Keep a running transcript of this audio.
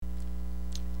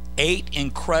8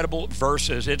 incredible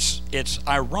verses. It's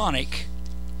ironic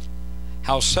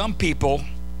how some people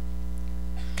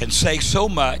can say so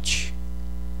much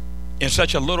in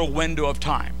such a little window of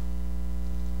time.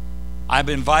 I've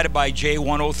been invited by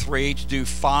J103 to do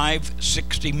 5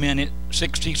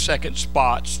 60-second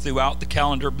spots throughout the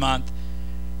calendar month,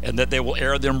 and that they will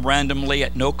air them randomly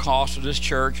at no cost to this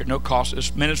church or no cost to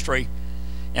this ministry.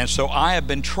 And so I have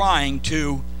been trying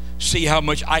to see how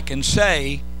much I can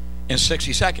say in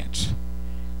 60 seconds.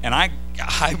 And I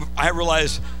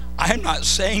realize I'm not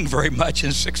saying very much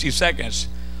in 60 seconds.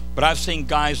 But I've seen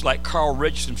guys like Carl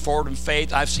Richardson, Forward in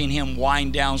Faith. I've seen him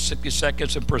wind down 60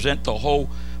 seconds and present the whole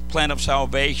plan of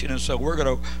salvation. And so we're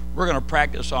gonna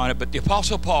practice on it. But the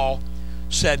Apostle Paul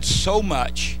said so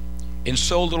much in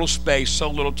so little space, so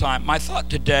little time. My thought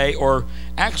today, or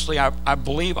actually I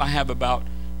believe I have about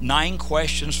 9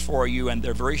 questions for you, and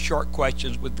they're very short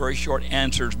questions with very short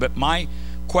answers. But my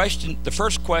question, the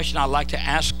first question I'd like to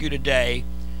ask you today,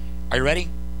 are you ready?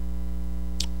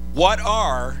 What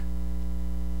are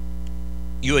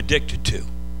you addicted to?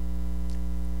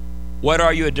 What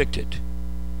are you addicted?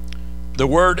 The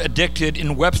word addicted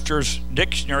in Webster's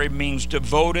dictionary means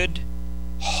devoted,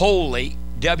 wholly,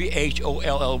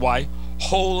 W-H-O-L-L-Y,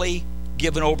 wholly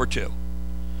given over to.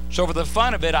 So for the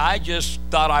fun of it, I just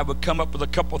thought I would come up with a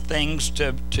couple things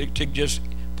to just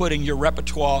put in your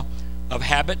repertoire of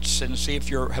habits and see if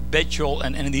you're habitual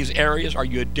in these areas. Are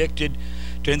you addicted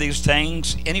to any of these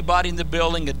things? Anybody in the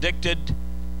building addicted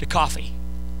to coffee?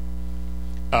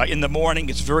 In the morning,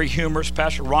 it's very humorous.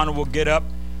 Pastor Ronald will get up.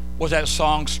 What's that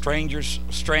song? Strangers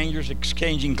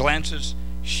exchanging glances,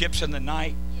 ships in the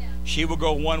night. Yeah. She will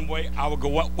go one way, I will go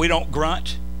one. We don't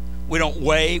grunt, we don't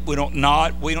wave, we don't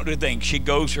nod, we don't do things. She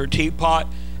goes to her teapot,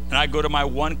 and I go to my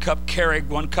 1 cup Keurig,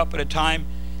 1 cup at a time.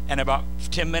 And about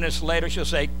 10 minutes later, she'll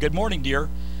say, "Good morning, dear."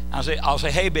 I'll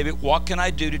say, "Hey, baby, what can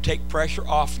I do to take pressure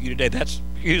off you today?" That's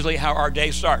usually how our day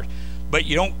starts. But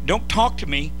you don't talk to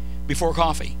me before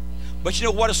coffee. But you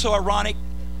know what is so ironic?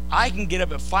 I can get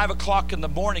up at 5 o'clock in the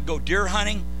morning, go deer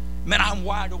hunting. Man, I'm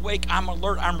wide awake, I'm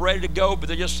alert, I'm ready to go. But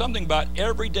there's just something about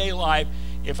everyday life.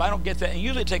 If I don't get that, and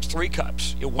usually it takes 3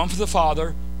 cups. One for the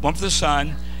Father, one for the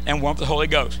Son, and one for the Holy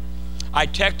Ghost. I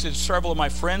texted several of my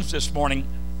friends this morning.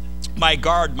 My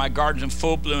garden's in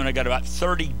full bloom. I got about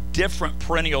 30 different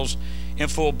perennials in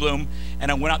full bloom. And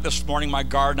I went out this morning in my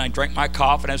garden, I drank my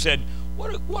coffee, and I said,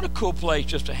 what a cool place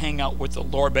just to hang out with the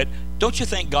Lord. But don't you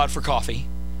thank God for coffee?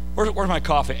 Where's my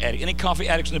coffee addict? Any coffee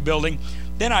addicts in the building?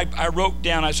 Then I wrote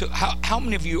down, I said, how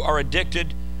many of you are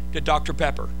addicted to Dr.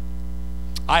 Pepper?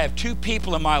 I have 2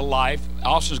 people in my life.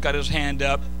 Austin's got his hand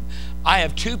up. I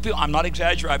have 2 people, I'm not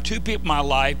exaggerating, I have 2 people in my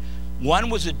life. One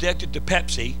was addicted to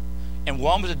Pepsi, and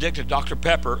one was addicted to Dr.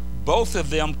 Pepper. Both of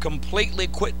them completely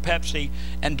quit Pepsi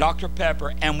and Dr.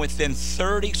 Pepper, and within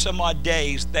 30 some odd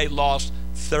days, they lost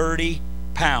 30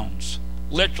 pounds.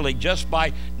 Literally just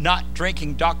by not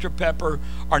drinking Dr. Pepper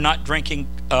or not drinking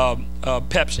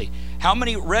Pepsi. How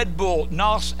many Red Bull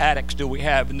NOS addicts do we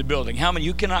have in the building? How many?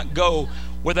 You cannot go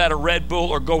without a Red Bull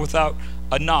or go without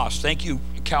a NOS. Thank you,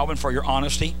 Calvin, for your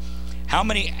honesty. How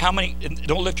many,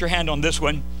 don't lift your hand on this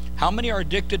one. How many are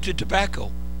addicted to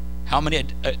tobacco? How many,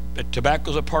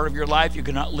 tobacco is a part of your life? You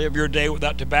cannot live your day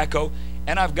without tobacco.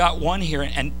 And I've got one here,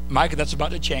 and Micah, that's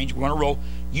about to change. We're on a roll.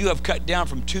 You have cut down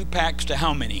from 2 packs to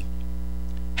how many?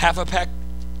 Half a pack?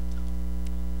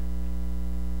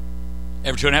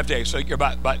 Every 2.5 days. So you're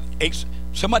about 8.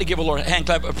 Somebody give a Lord a hand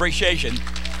clap of appreciation.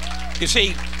 You see,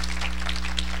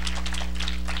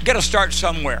 you got to start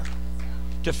somewhere.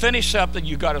 To finish something,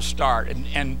 you got to start.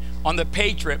 And on The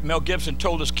Patriot, Mel Gibson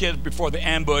told his kids before the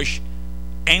ambush,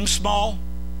 aim small,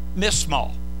 miss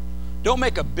small. Don't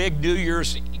make a big New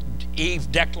Year's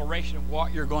Eve declaration of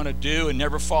what you're going to do and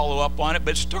never follow up on it,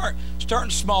 but start in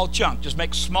small chunks. Just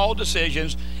make small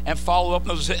decisions and follow up on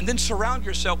those, and then surround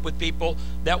yourself with people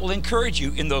that will encourage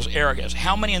you in those areas.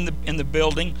 How many in the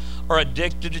building are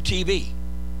addicted to TV?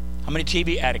 How many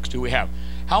TV addicts do we have?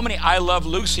 How many I Love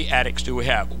Lucy addicts do we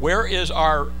have? Where is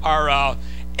our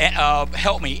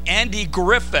help me, Andy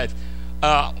Griffith?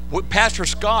 Pastor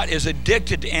Scott is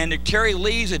addicted to Andy. Terry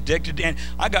Lee's addicted to Andy.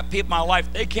 I got people in my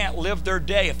life, they can't live their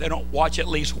day if they don't watch at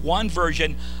least one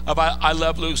version of I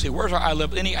Love Lucy. Where's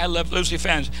any I Love Lucy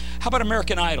fans? How about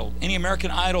American Idol? Any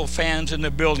American Idol fans in the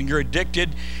building? You're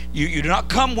addicted. You do not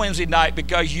come Wednesday night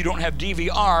because you don't have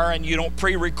DVR and you don't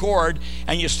pre-record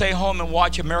and you stay home and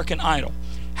watch American Idol.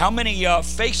 How many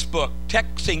Facebook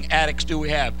texting addicts do we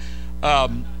have?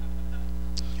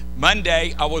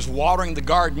 Monday, I was watering the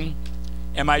garden,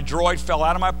 and my Droid fell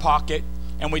out of my pocket,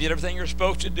 and we did everything you're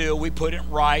supposed to do. We put in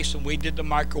rice, and we did the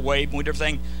microwave, and we did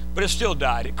everything. but it still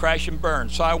died. It crashed and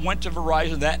burned. So I went to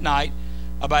Verizon that night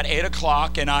about 8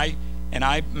 o'clock, and I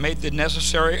made the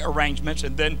necessary arrangements,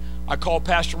 and then I called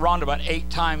Pastor Ron about 8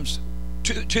 times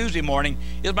Tuesday morning.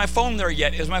 Is my phone there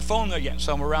yet? Is my phone there yet?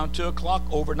 So around 2 o'clock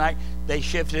overnight, they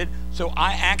shifted it. So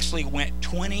I actually went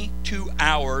 22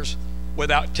 hours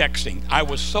without texting. I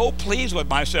was so pleased with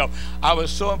myself. I was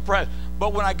so impressed.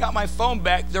 But when I got my phone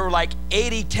back, there were like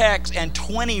 80 texts and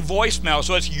 20 voicemails.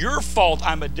 So it's your fault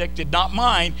I'm addicted, not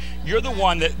mine. You're the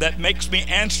one that makes me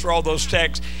answer all those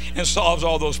texts and solves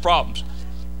all those problems.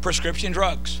 Prescription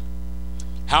drugs.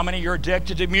 How many are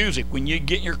addicted to music? When you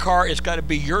get in your car, it's got to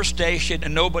be your station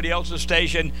and nobody else's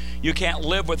station. You can't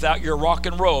live without your rock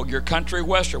and roll, your country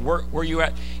western. Where you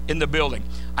at in the building?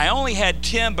 I only had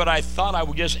 10, but I thought I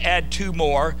would just add 2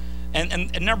 more. And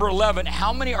number 11,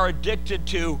 how many are addicted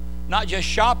to not just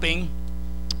shopping,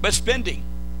 but spending?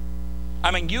 I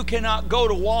mean, you cannot go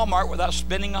to Walmart without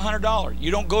spending $100.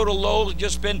 You don't go to Lowe's and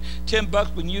just spend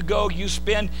 $10. When you go, you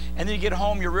spend, and then you get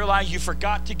home, you realize you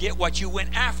forgot to get what you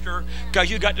went after because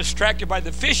you got distracted by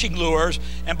the fishing lures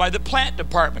and by the plant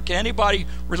department. Can anybody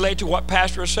relate to what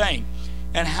Pastor is saying?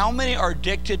 And how many are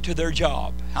addicted to their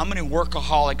job? How many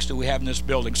workaholics do we have in this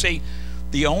building? See,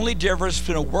 the only difference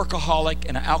between a workaholic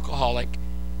and an alcoholic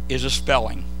is a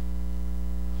spelling.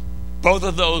 Both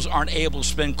of those aren't able to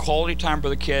spend quality time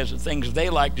with the kids and things they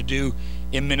like to do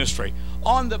in ministry.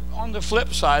 On the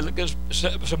flip side, because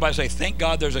somebody say, thank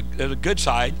God there's a good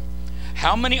side.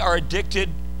 How many are addicted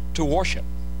to worship?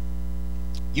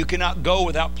 You cannot go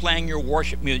without playing your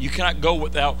worship music. You cannot go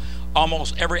without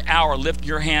almost every hour lifting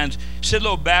your hands.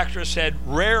 Sidlow Baxter said,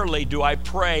 rarely do I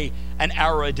pray an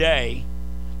hour a day,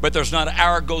 but there's not an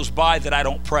hour goes by that I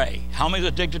don't pray. How many are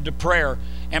addicted to prayer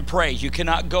and praise? You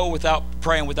cannot go without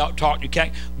praying, without talking. You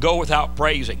can't go without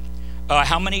praising.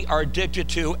 How many are addicted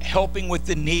to helping with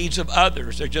the needs of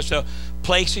others? There's just a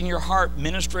place in your heart,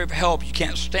 ministry of help. You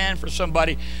can't stand for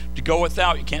somebody to go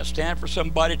without. You can't stand for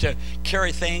somebody to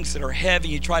carry things that are heavy.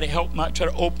 You try to help, not try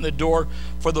to open the door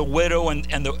for the widow and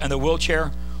the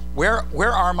wheelchair.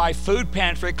 Where are my food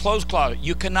pantry, clothes closet?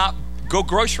 You cannot go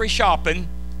grocery shopping.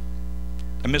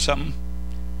 I missed something?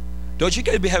 Don't you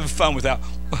guys be having fun without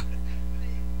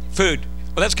food?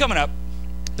 Well, that's coming up.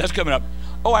 That's coming up.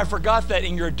 Oh, I forgot that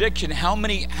in your addiction,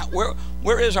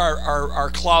 where is our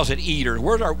closet eater?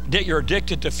 You're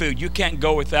addicted to food. You can't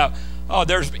go without. Oh,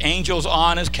 there's Angel's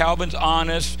honest, Calvin's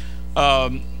honest,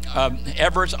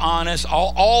 Everett's honest.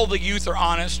 All the youth are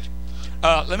honest.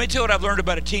 Let me tell you what I've learned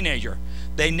about a teenager.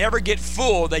 They never get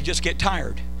full. They just get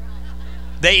tired.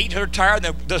 They eat, they're tired,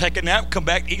 and they'll take a nap, come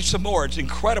back, eat some more. It's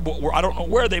incredible. I don't know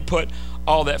where they put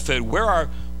all that food.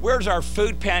 Where's our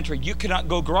food pantry? You cannot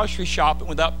go grocery shopping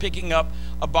without picking up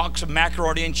a box of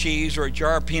macaroni and cheese or a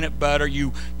jar of peanut butter.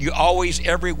 You always,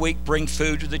 every week, bring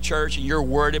food to the church, and you're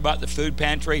worried about the food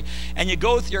pantry. And you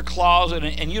go through your closet,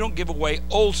 and you don't give away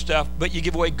old stuff, but you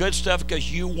give away good stuff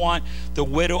because you want the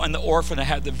widow and the orphan to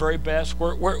have the very best.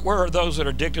 Where are those that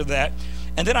are addicted to that?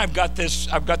 And then I've got this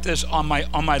on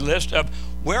my list of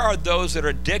where are those that are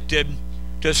addicted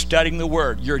to studying the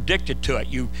Word. You're addicted to it.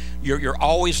 You're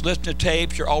always listening to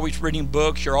tapes. You're always reading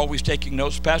books. You're always taking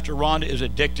notes. Pastor Rhonda is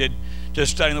addicted to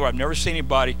studying the Word. I've never seen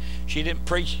anybody. She didn't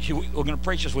preach. We're going to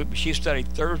preach this week, but she studied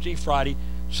Thursday, Friday,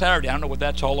 Saturday. I don't know what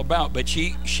that's all about, but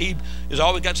she has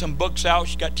always got some books out.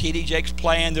 She's got T.D. Jakes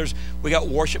playing. We got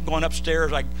worship going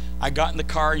upstairs. I got in the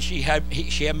car, and she had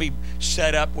me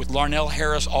set up with Larnell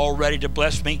Harris all ready to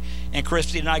bless me. And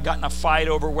Christy and I got in a fight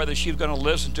over whether she was going to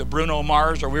listen to Bruno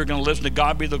Mars or we were going to listen to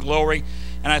God Be the Glory.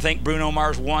 And I think Bruno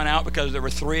Mars won out because there were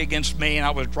 3 against me, and I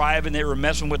was driving. They were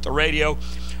messing with the radio.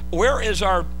 Where is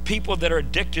our people that are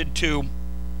addicted to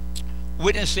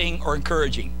witnessing or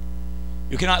encouraging?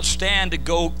 You cannot stand to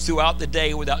go throughout the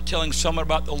day without telling someone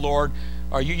about the Lord,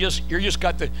 or you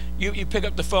pick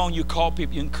up the phone, you call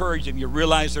people, you encourage them, you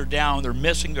realize they're down, they're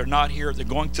missing, they're not here, they're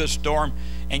going through a storm,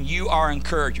 and you are an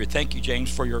encourager. Thank you, James,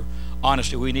 for your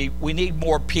honesty. We need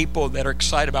more people that are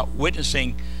excited about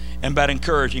witnessing and about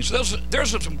encouraging. So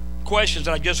there's some questions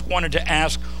that I just wanted to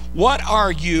ask. What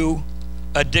are you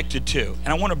addicted to? And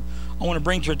I want to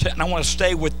bring to and I want to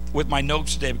stay with my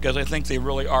notes today because I think they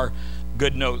really are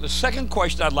good notes. The second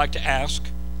question I'd like to ask,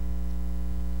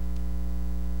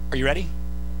 are you ready?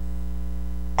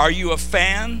 Are you a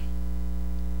fan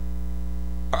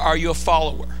or are you a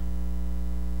follower?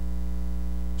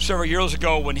 Several years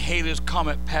ago when Halley's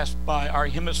Comet passed by our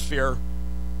hemisphere,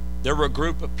 there were a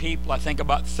group of people, I think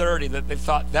about 30, that they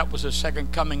thought that was the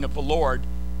second coming of the Lord,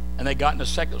 and they got in a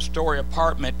second-story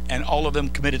apartment, and all of them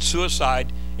committed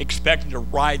suicide expecting to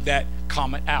ride that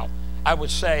comet out. I would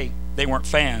say they weren't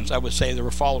fans. I would say they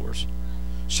were followers.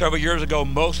 Several years ago,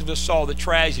 most of us saw the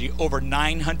tragedy. Over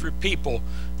 900 people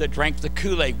that drank the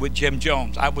Kool-Aid with Jim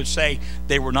Jones. I would say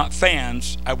they were not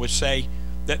fans. I would say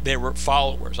that they were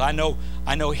followers. I know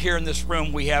here in this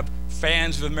room we have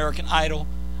fans of American Idol.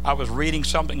 I was reading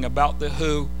something about The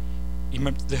Who. You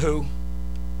remember The Who?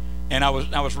 And I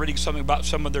was reading something about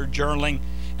some of their journaling,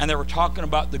 and they were talking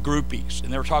about the groupies,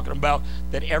 and they were talking about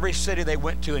that every city they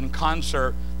went to in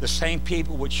concert, the same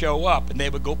people would show up, and they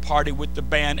would go party with the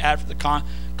band after the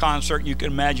concert. You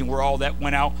can imagine where all that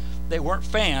went out. They weren't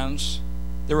fans,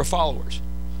 they were followers.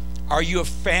 Are you a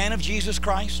fan of Jesus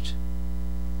Christ?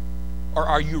 Or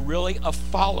are you really a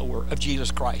follower of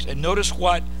Jesus Christ? And notice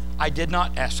what I did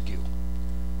not ask you.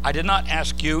 I did not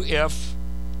ask you if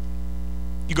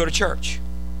you go to church.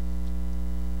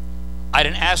 I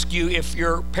didn't ask you if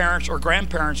your parents or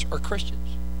grandparents are Christians.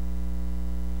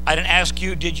 I didn't ask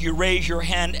you, did you raise your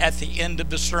hand at the end of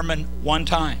the sermon one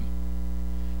time?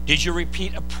 Did you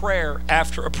repeat a prayer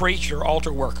after a preacher or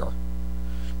altar worker?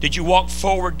 Did you walk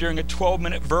forward during a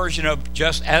 12-minute version of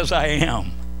Just As I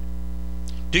Am?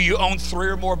 Do you own 3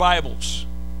 or more Bibles?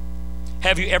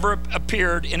 Have you ever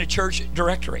appeared in a church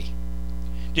directory?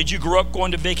 Did you grow up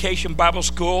going to vacation Bible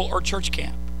school or church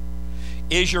camp?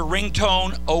 Is your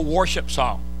ringtone a worship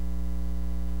song?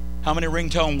 How many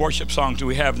ringtone worship songs do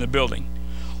we have in the building?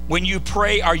 When you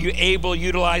pray, are you able to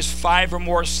utilize 5 or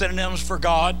more synonyms for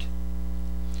God?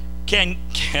 Don't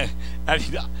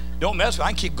mess with me. I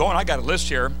can keep going. I got a list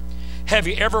here. Have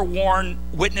you ever worn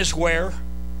witness wear?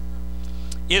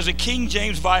 Is a King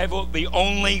James Bible the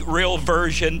only real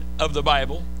version of the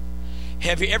Bible?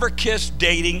 Have you ever kissed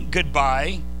dating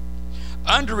goodbye?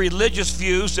 Under religious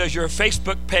views, does your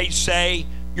Facebook page say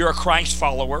you're a Christ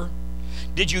follower?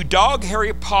 Did you dog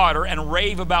Harry Potter and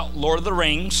rave about Lord of the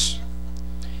Rings?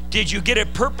 Did you get a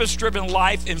purpose-driven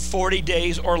life in 40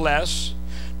 days or less?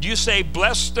 Do you say,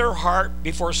 bless their heart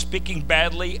before speaking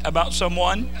badly about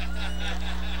someone?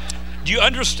 Do you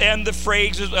understand the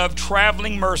phrases of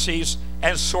traveling mercies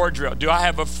and sword drill? Do I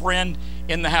have a friend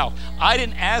in the house? I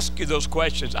didn't ask you those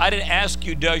questions. I didn't ask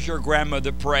you, does your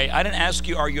grandmother pray? I didn't ask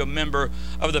you, are you a member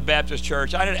of the Baptist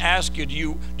church? I didn't ask you,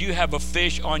 do you have a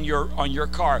fish on your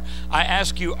car? I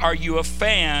ask you, are you a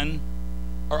fan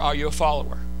or are you a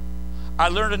follower? I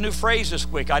learned a new phrase this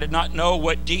week. I did not know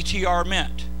what DTR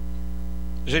meant.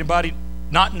 Does anybody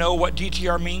not know what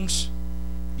DTR means?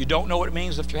 You don't know what it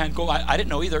means? Lift your hand. Go. I didn't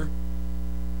know either.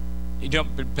 You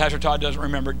don't, Pastor Todd doesn't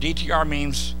remember. DTR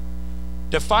means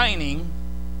defining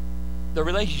the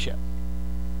relationship.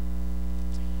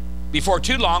 Before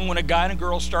too long, when a guy and a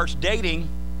girl starts dating,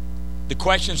 the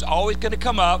question's always going to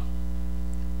come up,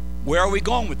 where are we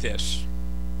going with this?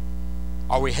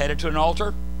 Are we headed to an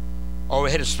altar? Are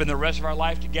we headed to spend the rest of our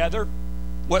life together?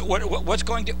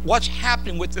 What's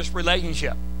happening with this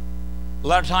relationship? A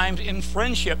lot of times in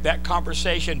friendship, that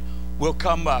conversation will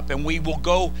come up, and we will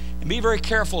go and be very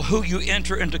careful who you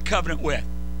enter into covenant with.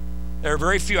 There are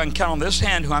very few, I can count on this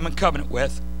hand, who I'm in covenant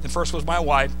with. The first was my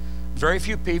wife. Very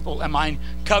few people am I in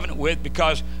covenant with,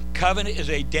 because covenant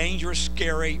is a dangerous,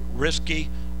 scary, risky,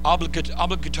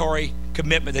 obligatory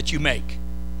commitment that you make.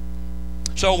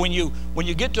 So when you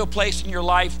get to a place in your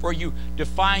life where you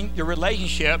define your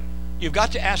relationship, you've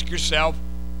got to ask yourself,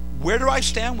 where do I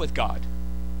stand with God?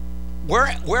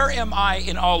 Where am I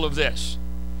in all of this?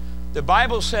 The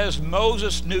Bible says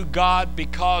Moses knew God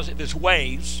because of his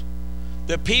ways.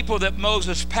 The people that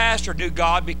Moses pastored knew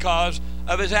God because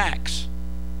of his acts.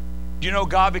 Do you know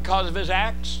God because of his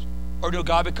acts, or know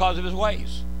God because of his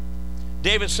ways?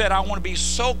 David said, I want to be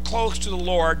so close to the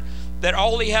Lord that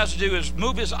all he has to do is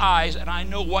move his eyes and I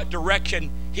know what direction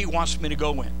he wants me to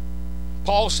go in.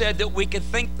 Paul said that we can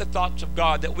think the thoughts of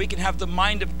God, that we can have the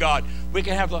mind of God, we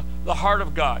can have the heart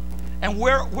of God. And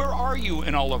where are you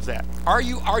in all of that? Are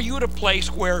you at a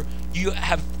place where you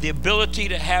have the ability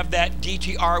to have that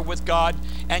DTR with God,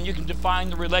 and you can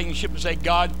define the relationship and say,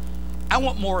 God, I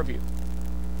want more of you.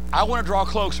 I want to draw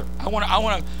closer. I want to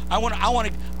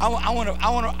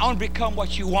become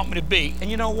what you want me to be. And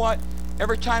you know what?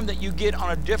 Every time that you get on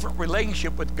a different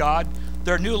relationship with God,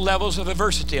 there are new levels of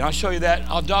adversity. And I'll show you that.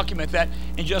 I'll document that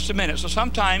in just a minute. So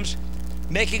sometimes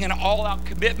making an all-out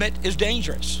commitment is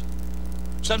dangerous.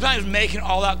 Sometimes making an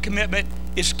all-out commitment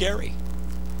is scary.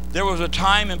 There was a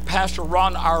time in Pastor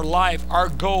Ron, our life, our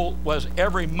goal was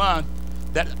every month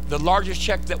that the largest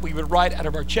check that we would write out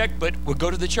of our checkbook would go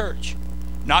to the church.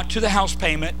 Not to the house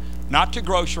payment, not to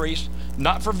groceries,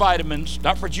 not for vitamins,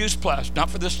 not for Juice Plus, not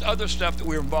for this other stuff that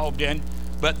we were involved in,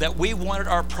 but that we wanted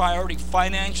our priority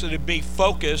financially to be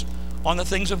focused on the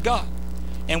things of God.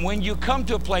 And when you come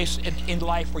to a place in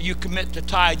life where you commit to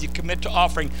tithe, you commit to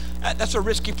offering, that's a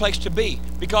risky place to be,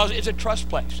 because it's a trust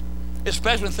place.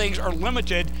 especially when things are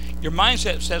limited. Your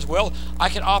mindset says, well, I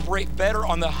can operate better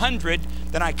on the 100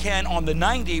 than I can on the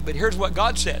 90. But here's what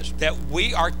God says, that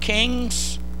we are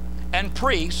kings and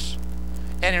priests.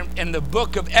 And in the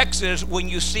book of Exodus, when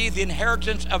you see the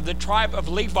inheritance of the tribe of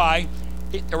Levi,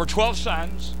 there were 12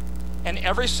 sons, and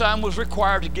every son was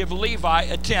required to give Levi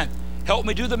a tenth. Help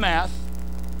me do the math.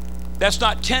 That's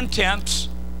not 10 tenths,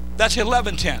 that's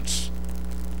 11 tenths.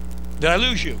 Did I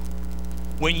lose you?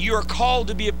 When you're called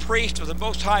to be a priest of the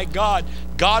Most High God,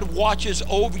 God watches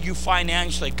over you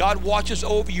financially. God watches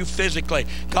over you physically.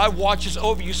 God watches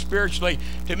over you spiritually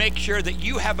to make sure that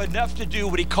you have enough to do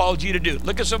what He called you to do.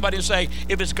 Look at somebody and say,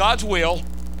 if it's God's will,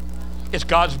 it's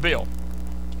God's bill.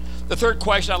 The third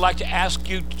question I'd like to ask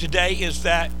you today is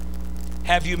that,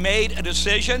 have you made a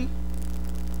decision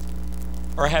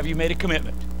or have you made a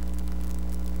commitment?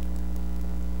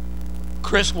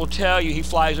 Chris will tell you he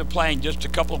flies a plane. Just a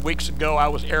couple of weeks ago, I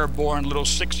was airborne, little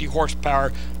 60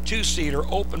 horsepower, 2-seater,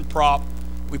 open prop.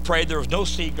 We prayed there was no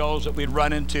seagulls that we'd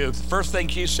run into. The first thing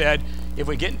she said, if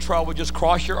we get in trouble, just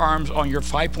cross your arms on your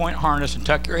 5-point harness and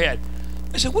tuck your head.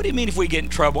 I said, what do you mean if we get in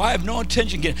trouble? I have no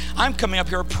intention of getting, I'm coming up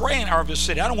here praying out of the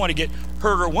city. I don't want to get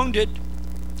hurt or wounded.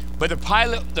 But the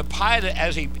pilot,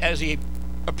 as he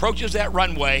approaches that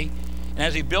runway, and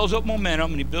as he builds up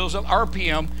momentum and he builds up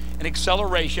RPM and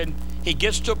acceleration, he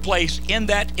gets to a place in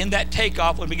that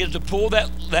takeoff when he begins to pull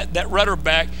that rudder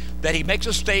back, that he makes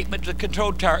a statement to the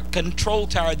control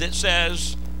tower that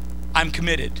says, I'm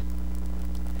committed.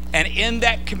 And in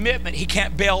that commitment, he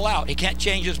can't bail out. He can't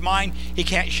change his mind. He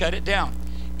can't shut it down.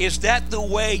 Is that the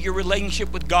way your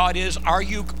relationship with God is? Are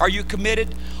you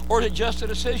committed, or is it just a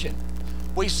decision?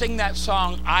 We sing that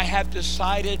song, I have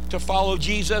decided to follow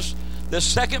Jesus. The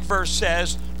second verse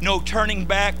says, no turning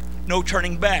back, no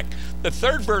turning back. The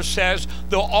third verse says,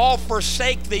 though all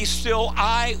forsake thee, still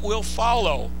I will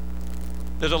follow.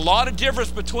 There's a lot of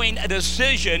difference between a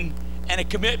decision and a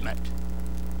commitment.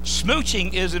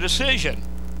 Smooching is a decision.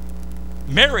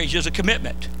 Marriage is a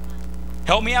commitment.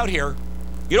 Help me out here.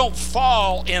 You don't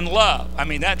fall in love. I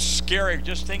mean, that's scary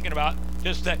just thinking about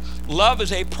just that. Love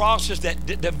is a process that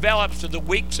develops through the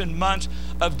weeks and months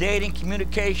of dating,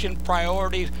 communication,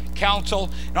 priorities,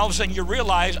 counsel, and all of a sudden you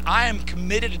realize I am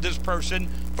committed to this person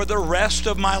for the rest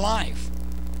of my life.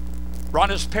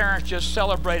 Rhonda's parents just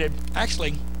celebrated,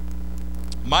 actually,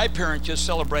 my parents just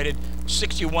celebrated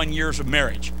 61 years of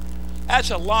marriage. That's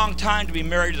a long time to be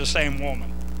married to the same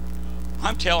woman.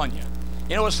 I'm telling you.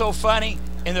 You know what's so funny?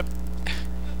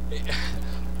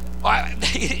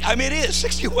 I mean, it is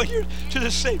 61 years to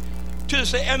the same,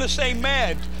 and the same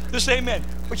man.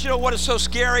 But you know what is so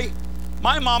scary?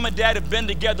 My mom and dad have been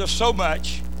together so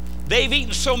much. They've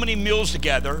eaten so many meals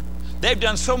together. They've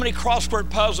done so many crossword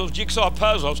puzzles, jigsaw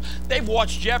puzzles. They've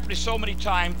watched Jeopardy so many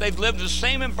times. They've lived in the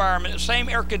same environment, the same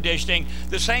air conditioning,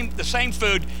 the same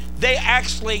food. They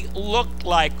actually look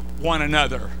like one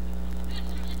another.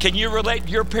 Can you relate?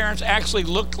 Your parents actually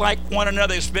look like one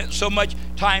another. They spent so much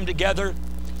time together.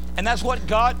 And that's what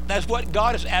God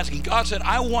is asking. God said,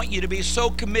 I want you to be so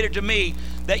committed to me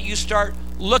that you start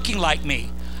looking like me.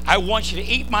 I want you to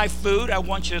eat my food. I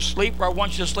want you to sleep where I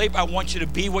want you to sleep. I want you to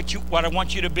be what I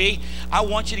want you to be. I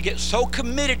want you to get so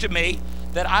committed to me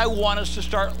that I want us to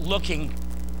start looking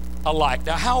alike.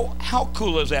 Now, how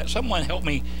cool is that? Someone help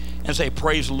me and say,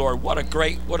 praise the Lord. What a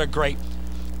great.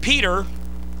 Peter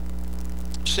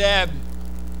said,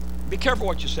 be careful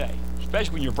what you say,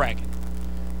 especially when you're bragging.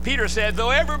 Peter said,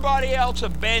 though everybody else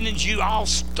abandons you,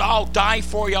 I'll die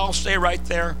for you. I'll stay right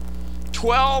there.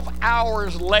 12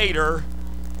 hours later,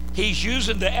 he's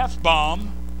using the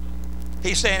F-bomb.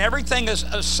 He's saying everything is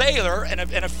a sailor and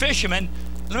a fisherman.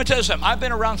 Let me tell you something. I've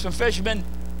been around some fishermen.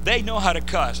 They know how to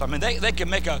cuss. I mean, they can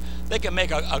make a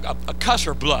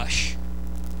cusser blush.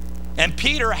 And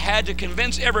Peter had to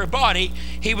convince everybody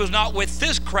he was not with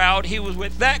this crowd, he was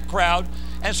with that crowd.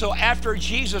 And so after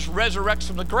Jesus resurrects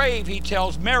from the grave, he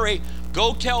tells Mary,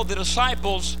 go tell the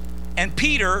disciples and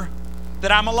Peter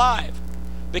that I'm alive.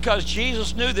 Because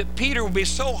Jesus knew that Peter would be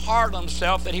so hard on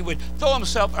himself that he would throw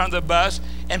himself under the bus.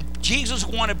 And Jesus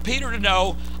wanted Peter to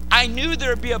know, I knew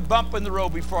there'd be a bump in the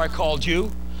road before I called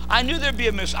you. I knew there'd be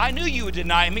a miss. I knew you would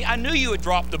deny me. I knew you would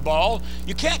drop the ball.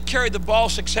 You can't carry the ball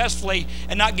successfully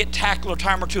and not get tackled a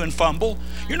time or two and fumble.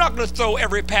 You're not going to throw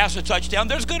every pass a touchdown.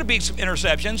 There's going to be some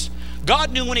interceptions.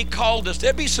 God knew when he called us,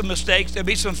 there'd be some mistakes, there'd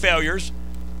be some failures.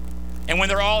 And when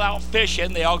they're all out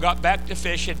fishing, they all got back to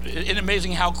fishing. Isn't it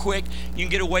amazing how quick you can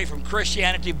get away from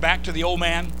Christianity back to the old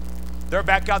man? They're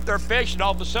back out there fishing.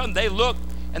 All of a sudden, they look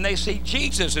and they see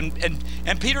Jesus. And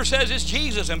Peter says, it's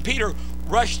Jesus. And Peter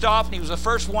rushed off, and he was the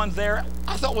first one there.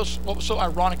 I thought what was so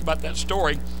ironic about that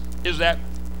story is that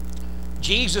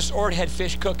Jesus already had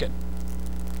fish cooking.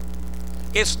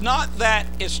 It's not that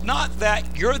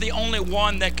you're the only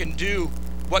one that can do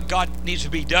what God needs to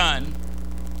be done,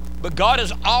 but God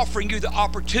is offering you the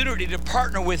opportunity to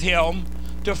partner with him,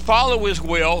 to follow his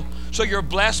will, so you're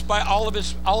blessed by all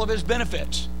of his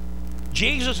benefits.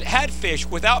 Jesus had fish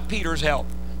without Peter's help.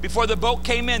 Before the boat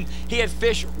came in, he had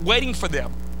fish waiting for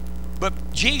them.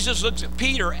 But Jesus looks at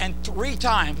Peter, and 3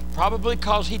 times, probably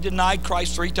because he denied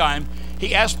Christ 3 times,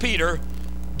 he asked Peter,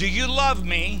 "Do you love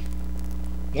me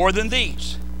more than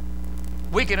these?"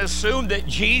 We can assume that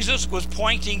Jesus was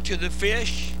pointing to the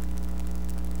fish,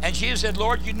 and Jesus said,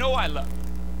 "Lord, you know I love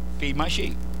you. Feed my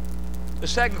sheep." The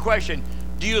second question,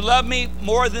 do you love me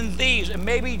more than these? And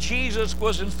maybe Jesus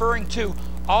was referring to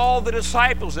all the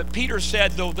disciples that Peter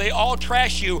said, though they all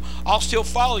trash you, I'll still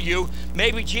follow you.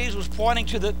 Maybe Jesus was pointing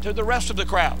to the rest of the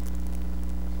crowd.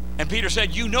 And Peter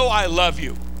said, "You know I love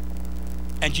you."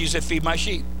 And Jesus said, "Feed my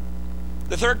sheep."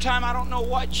 The third time, I don't know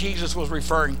what Jesus was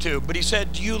referring to, but he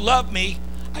said, "Do you love me?"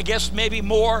 I guess maybe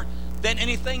more than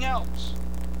anything else.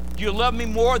 Do you love me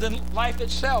more than life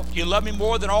itself? Do you love me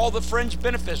more than all the fringe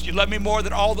benefits? Do you love me more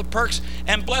than all the perks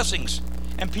and blessings?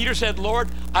 And Peter said, "Lord,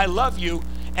 I love you."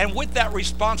 And with that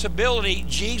responsibility,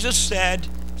 Jesus said,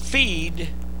 "Feed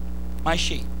my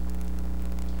sheep."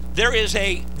 There is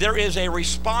a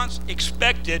response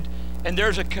expected, and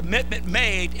there's a commitment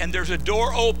made, and there's a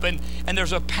door open, and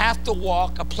there's a path to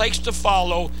walk, a place to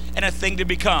follow, and a thing to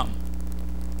become.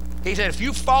 He said, "If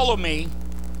you follow me,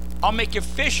 I'll make you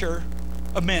fisher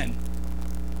of men."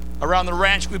 Around the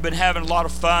ranch, we've been having a lot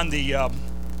of fun.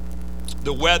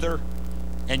 The weather,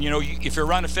 and if you're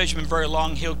around a fisherman very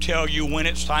long, he'll tell you when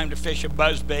it's time to fish a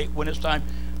buzzbait, when it's time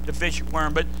to fish a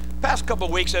worm. But the past couple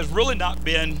of weeks has really not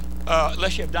been,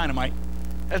 unless you have dynamite,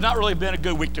 has not really been a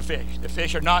good week to fish. The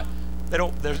fish are not. They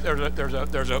don't.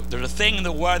 There's a thing in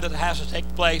the weather that has to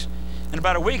take place. And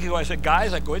about a week ago, I said,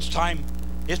 "Guys, it's time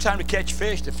to catch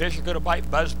fish. The fish are going to bite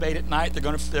buzzbait at night. They're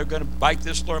going to bite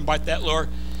this lure and bite that lure."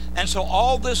 And so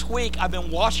all this week, I've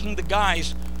been watching the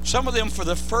guys. Some of them, for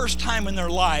the first time in their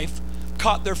life,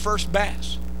 caught their first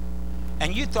bass.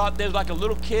 And you thought they was like a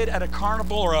little kid at a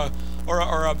carnival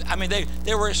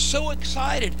they were so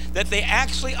excited that they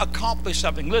actually accomplished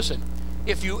something. Listen,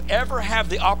 if you ever have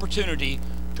the opportunity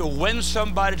to win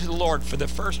somebody to the Lord for the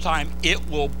first time, it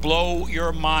will blow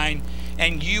your mind,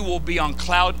 and you will be on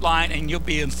cloud nine, and you'll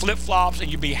be in flip-flops, and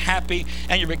you'll be happy,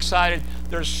 and you'll be excited.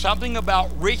 There's something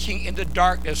about reaching into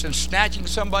darkness and snatching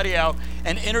somebody out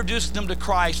and introducing them to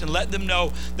Christ and letting them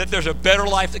know that there's a better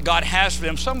life that God has for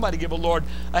them. Somebody give the Lord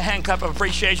a hand clap of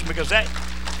appreciation, because that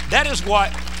is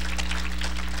what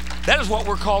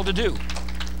we're called to do.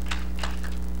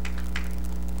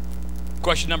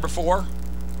 Question number 4.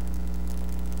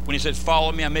 When he said,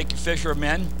 "Follow me, I make you fisher of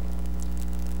men."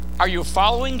 Are you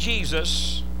following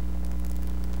Jesus,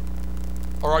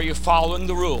 or are you following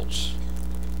the rules?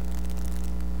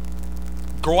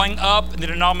 Growing up in the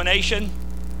denomination,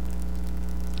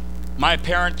 my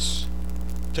parents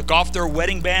took off their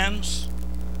wedding bands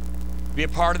to be a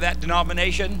part of that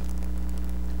denomination.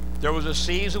 There was a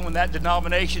season when that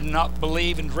denomination did not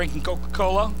believe in drinking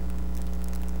Coca-Cola.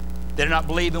 They did not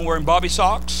believe in wearing bobby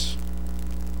socks.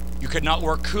 You could not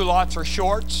wear culottes or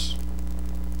shorts.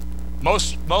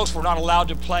 Most were not allowed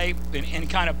to play in any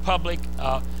kind of public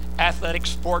athletic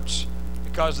sports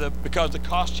because the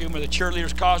costume, or the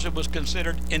cheerleader's costume, was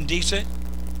considered indecent.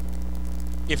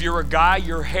 If you were a guy,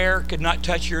 your hair could not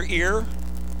touch your ear.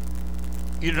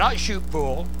 You did not shoot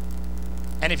pool.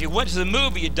 And if you went to the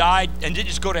movie, you died and didn't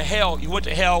just go to hell. You went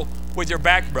to hell with your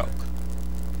back broke.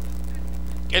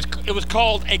 It was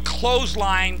called a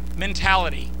clothesline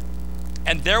mentality.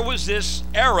 And there was this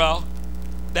era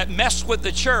that messed with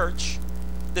the church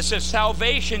that said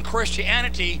salvation,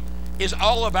 Christianity, is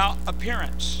all about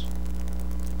appearance.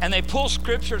 And they pulled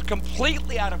scriptures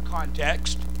completely out of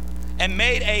context and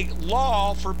made a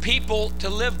law for people to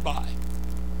live by.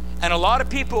 And a lot of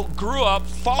people grew up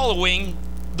following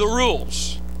the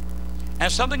rules.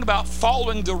 And something about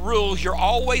following the rules, you're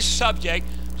always subject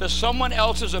to someone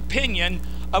else's opinion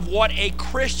of what a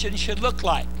Christian should look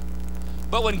like.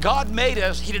 But when God made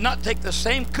us, he did not take the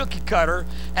same cookie cutter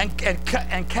and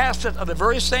cast us of the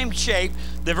very same shape,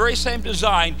 the very same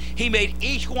design. He made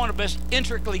each one of us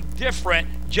intricately different,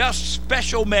 just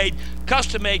special made,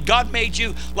 custom made. God made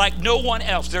you like no one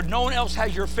else. No one else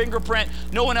has your fingerprint.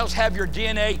 No one else have your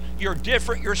DNA. You're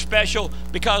different, you're special,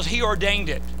 because he ordained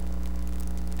it.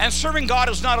 And serving God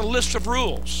is not a list of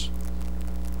rules.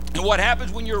 And what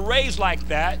happens when you're raised like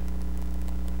that,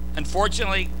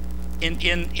 unfortunately,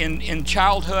 in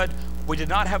childhood, we did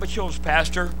not have a children's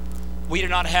pastor. We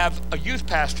did not have a youth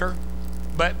pastor.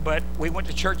 But we went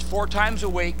to church 4 times a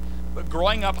week. But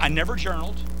growing up, I never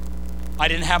journaled. I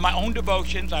didn't have my own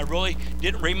devotions. I really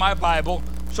didn't read my Bible.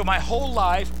 So my whole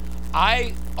life,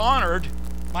 I honored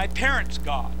my parents'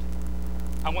 God.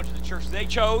 I went to the church they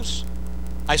chose.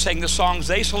 I sang the songs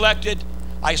they selected.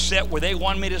 I sat where they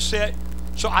wanted me to sit.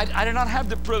 So I did not have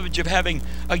the privilege of having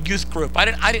a youth group. I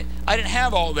didn't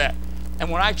have all that. And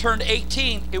when I turned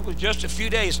 18, it was just a few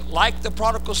days. Like the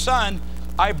prodigal son,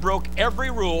 I broke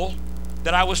every rule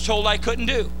that I was told I couldn't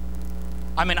do.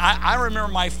 I mean, I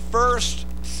remember my first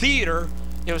theater,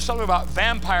 it was something about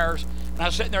vampires, and I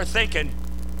was sitting there thinking,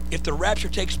 if the rapture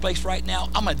takes place right now,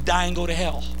 I'm going to die and go to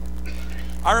hell.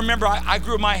 I remember I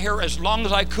grew my hair as long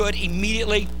as I could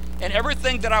immediately, and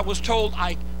everything that I was told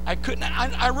I couldn't.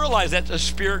 I realize that's a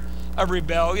spirit of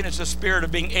rebellion. It's a spirit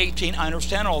of being 18. I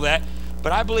understand all that.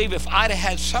 But I believe if I'd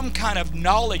have had some kind of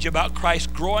knowledge about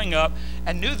Christ growing up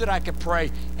and knew that I could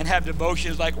pray and have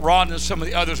devotions like Ron and some of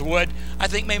the others would, I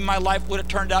think maybe my life would have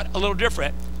turned out a little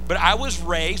different. But I was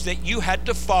raised that you had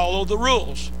to follow the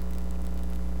rules.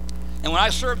 And when I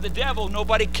served the devil,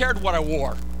 nobody cared what I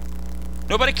wore.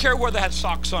 Nobody cared whether I had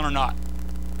socks on or not.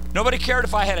 Nobody cared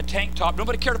if I had a tank top.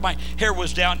 Nobody cared if my hair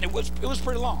was down. It was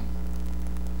pretty long.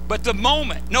 But the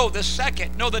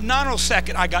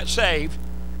nanosecond I got saved,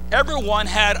 everyone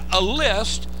had a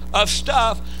list of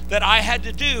stuff that I had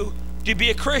to do to be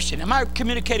a Christian. Am I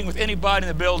communicating with anybody in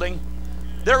the building?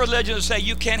 Their religions say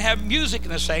you can't have music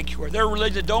in the sanctuary. Their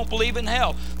religion don't believe in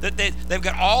hell. That they've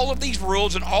got all of these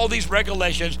rules and all these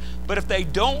regulations, but if they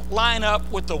don't line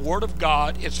up with the Word of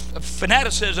God, it's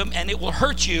fanaticism, and it will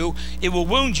hurt you, it will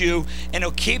wound you, and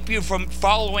it'll keep you from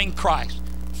following Christ.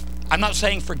 I'm not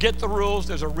saying forget the rules.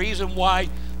 There's a reason why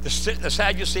the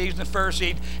Sadducees and the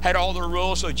Pharisees had all the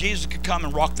rules so Jesus could come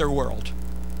and rock their world.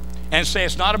 And say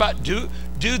it's not about do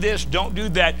this, don't do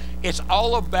that. It's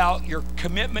all about your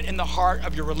commitment in the heart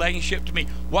of your relationship to me.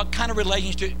 What kind of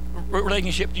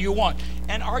relationship do you want?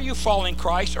 And are you following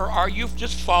Christ, or are you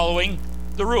just following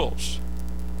the rules?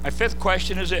 My 5th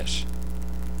question is this.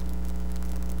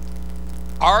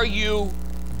 Are you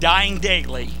dying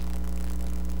daily,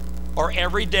 or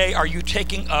every day are you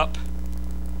taking up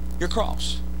your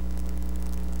cross?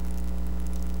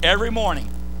 Every morning,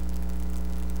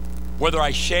 whether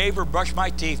I shave or brush my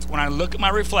teeth, when I look at my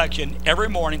reflection, every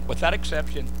morning, without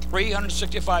exception,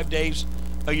 365 days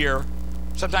a year,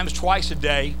 sometimes twice a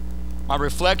day, my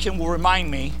reflection will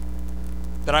remind me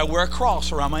that I wear a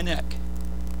cross around my neck.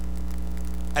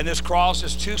 And this cross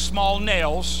is 2 small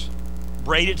nails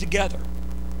braided together.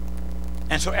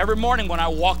 And so every morning when I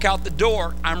walk out the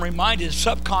door, I'm reminded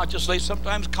subconsciously,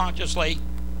 sometimes consciously,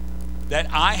 that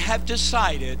I have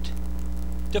decided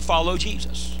to follow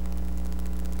Jesus.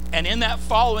 And in that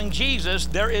following Jesus,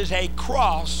 there is a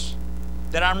cross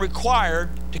that I'm required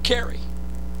to carry.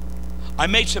 I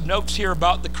made some notes here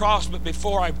about the cross, but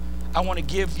before I want to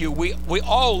give you, we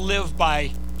all live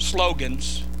by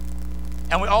slogans,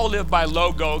 and we all live by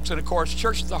logos. And of course,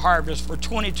 Church of the Harvest for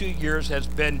 22 years has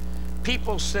been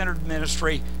people-centered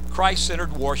ministry,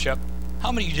 Christ-centered worship.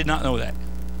 How many of you did not know that?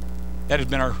 That has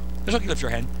been our, let's lift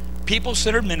your hand.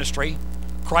 People-centered ministry,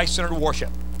 Christ-centered worship.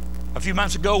 A few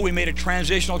months ago, we made a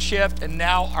transitional shift, and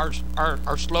now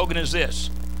our slogan is this: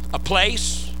 a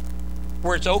place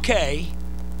where it's okay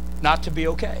not to be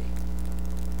okay.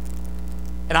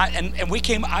 And we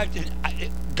came,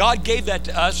 God gave that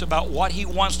to us about what He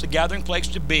wants the gathering place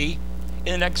to be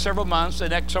in the next several months, the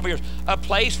next several years. A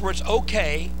place where it's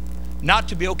okay not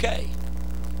to be okay.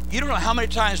 You don't know how many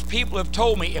times people have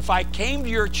told me if I came to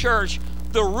your church,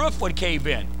 the roof would cave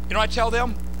in. You know what I tell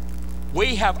them?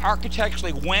 We have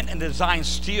architecturally went and designed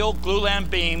steel glulam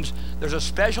beams. There's a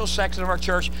special section of our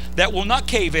church that will not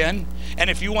cave in. And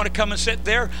if you want to come and sit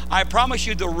there, I promise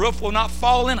you the roof will not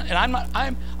fall in. And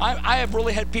I have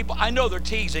really had people, I know they're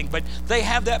teasing, but they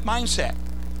have that mindset.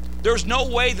 There's no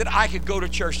way that I could go to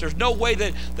church. There's no way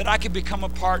that I could become a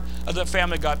part of the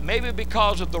family of God. Maybe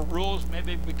because of the rules,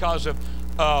 maybe because of,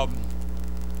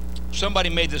 somebody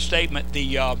made the statement,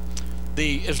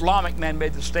 the Islamic man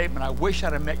made the statement, I wish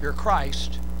I'd have met your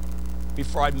Christ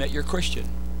before I'd met your Christian.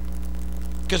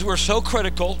 Because we're so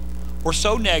critical, we're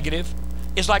so negative.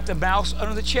 It's like the mouse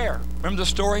under the chair. Remember the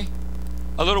story?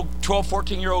 A little 12,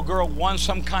 14-year-old girl won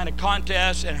some kind of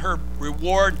contest, and her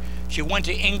reward, she went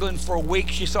to England for a week.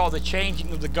 She saw the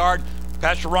changing of the guard.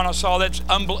 Pastor Ronald saw that.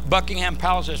 Buckingham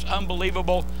Palace is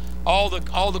unbelievable. All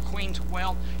the queen's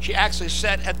wealth. She actually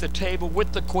sat at the table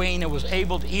with the queen and was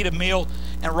able to eat a meal.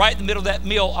 And right in the middle of that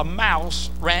meal, a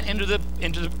mouse ran into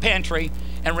the pantry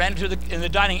and ran in the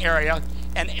dining area,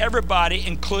 and everybody,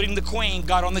 including the queen,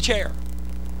 got on the chair.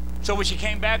 So when she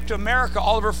came back to America,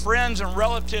 all of her friends and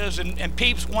relatives and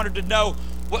peeps wanted to know,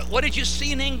 what did you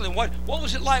see in England? What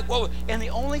was it like? And the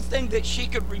only thing that she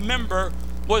could remember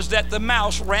was that the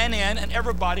mouse ran in and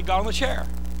everybody got on the chair.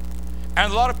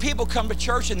 And a lot of people come to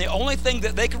church, and the only thing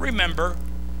that they can remember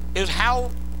is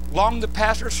how long the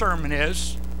pastor's sermon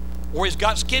is, or he's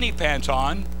got skinny pants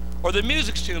on, or the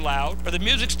music's too loud, or the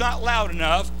music's not loud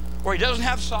enough, or he doesn't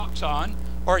have socks on,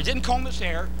 or he didn't comb his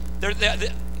hair.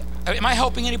 Am I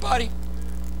helping anybody?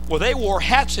 Well, they wore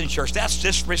hats in church. That's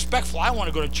disrespectful. I want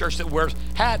to go to church that wears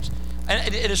hats.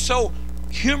 And it is so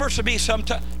humorous to me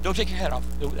sometimes. Don't take your hat off.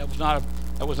 That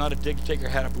was not a dig to take your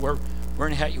hat off. Wear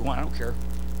any hat you want. I don't care.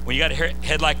 When you got a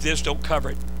head like this, don't cover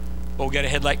it. But we got a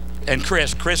head like, and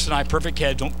Chris and I, perfect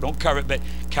head, don't cover it. But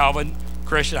Calvin,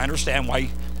 Christian, I understand why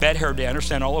bad hair day. I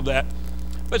understand all of that.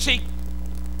 But see,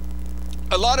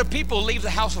 a lot of people leave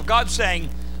the house of God saying,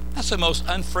 that's the most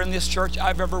unfriendliest church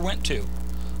I've ever went to.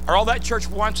 Or all that church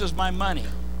wants is my money.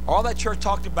 Or all that church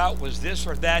talked about was this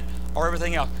or that or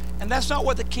everything else. And that's not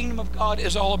what the kingdom of God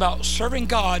is all about. Serving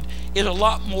God is a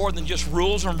lot more than just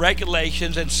rules and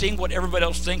regulations and seeing what everybody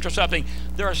else thinks or something.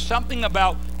 There is something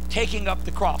about taking up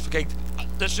the cross. Okay,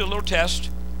 let's do a little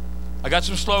test. I got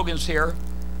some slogans here.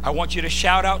 I want you to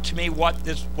shout out to me what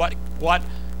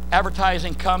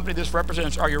advertising company this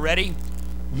represents. Are you ready?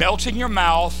 Melts in your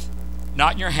mouth,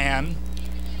 not in your hand.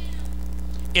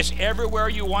 It's everywhere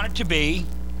you want it to be.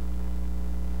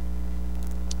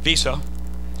 Visa.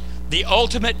 The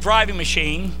ultimate driving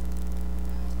machine.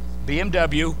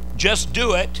 BMW. Just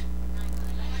do it.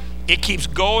 It keeps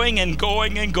going and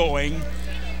going and going.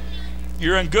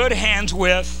 You're in good hands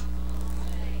with.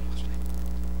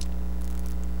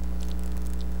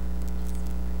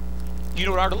 You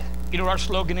know what our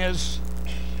slogan is?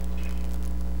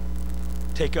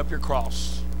 Take up your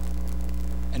cross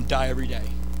and die every day.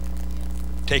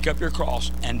 Take up your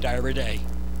cross and die every day.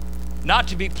 Not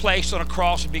to be placed on a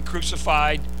cross and be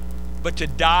crucified, but to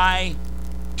die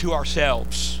to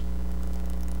ourselves,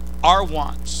 our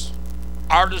wants,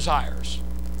 our desires,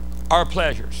 our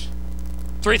pleasures.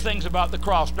 3 things about the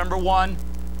cross. Number 1,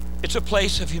 it's a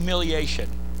place of humiliation.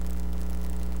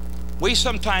 We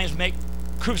sometimes make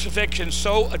crucifixion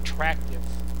so attractive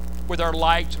with our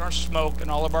lights and our smoke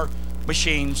and all of our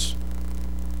machines.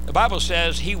 The Bible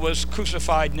says he was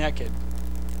crucified naked.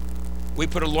 We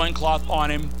put a loincloth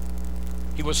on him.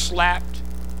 He was slapped.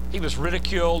 He was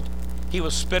ridiculed. He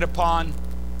was spit upon.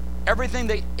 Everything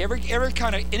that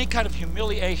any kind of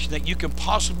humiliation that you can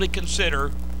possibly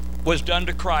consider was done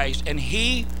to Christ. And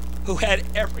he who had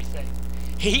everything,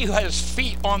 he who had his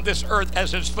feet on this earth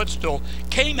as his footstool,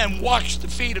 came and washed the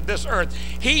feet of this earth.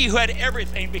 He who had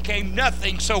everything became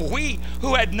nothing, so we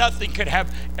who had nothing could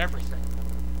have everything.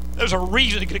 There's a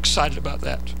reason to get excited about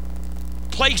that.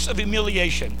 Place of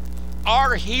humiliation.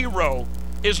 Our hero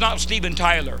is not Steven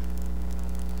Tyler.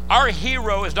 Our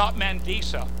hero is not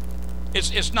Mandisa.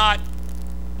 It's not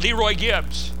Leroy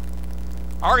Gibbs.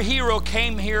 Our hero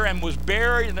came here and was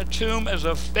buried in a tomb as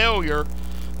a failure,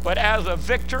 but as a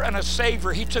victor and a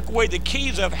savior. He took away the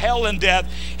keys of hell and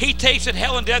death. He tasted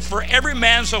hell and death for every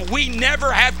man, so we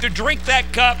never have to drink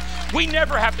that cup. We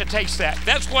never have to taste that.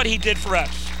 That's what he did for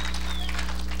us.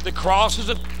 The cross is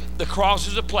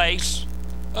a place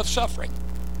of suffering.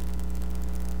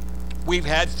 We've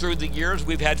had, through the years,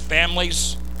 we've had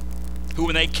families who,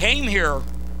 when they came here,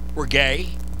 were gay.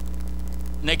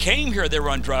 And they came here, they were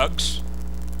on drugs.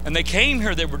 And they came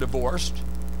here, they were divorced.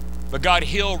 But God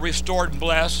healed, restored, and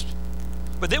blessed.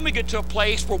 But then we get to a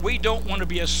place where we don't want to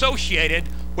be associated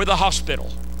with a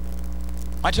hospital.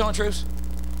 Am I telling the truth?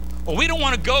 Well, we don't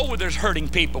want to go where there's hurting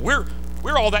people. We're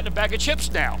all that in a bag of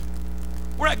chips now.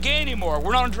 We're not gay anymore.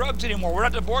 We're not on drugs anymore. We're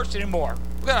not divorced anymore.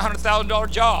 We got a $100,000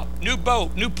 job, new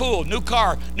boat, new pool, new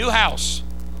car, new house.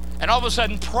 And all of a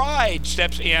sudden pride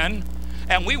steps in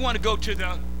and we want to go to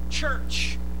the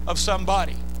church of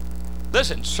somebody.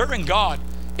 Listen, serving God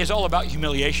is all about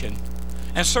humiliation.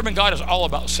 And serving God is all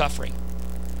about suffering.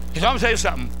 Because I'm going to tell you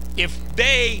something. If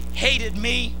they hated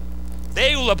me,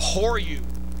 they will abhor you.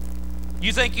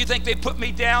 You think they put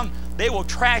me down? They will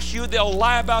trash you. They'll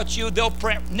lie about you. They'll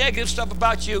print negative stuff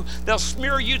about you. They'll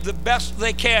smear you the best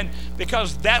they can,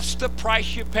 because that's the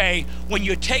price you pay when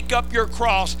you take up your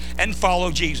cross and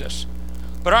follow Jesus.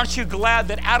 But aren't you glad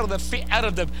that out of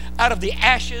the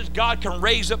ashes, God can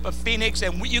raise up a phoenix,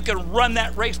 and you can run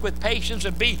that race with patience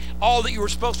and be all that you were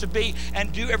supposed to be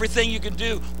and do everything you can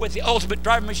do with the ultimate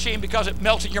driving machine, because it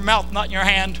melts in your mouth, not in your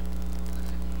hand?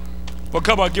 Well,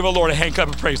 come on, give the Lord a hand clap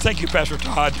of praise. Thank you, Pastor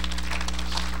Todd.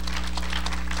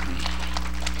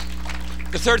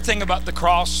 The third thing about the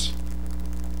cross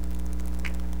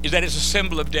is that it's a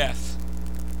symbol of death.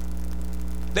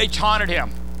 They taunted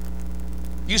him.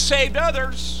 You saved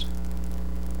others.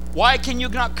 Why can you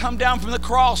not come down from the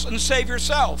cross and save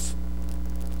yourself?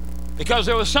 Because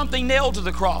there was something nailed to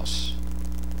the cross.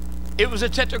 It was a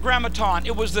tetragrammaton.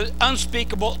 It was the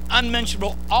unspeakable,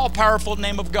 unmentionable, all-powerful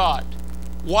name of God.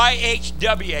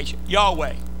 YHWH,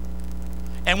 Yahweh.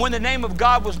 And when the name of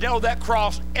God was nailed to that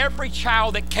cross, every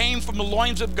child that came from the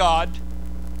loins of God,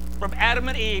 from Adam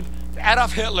and Eve, to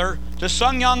Adolf Hitler, to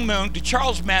Sun Myung Moon, to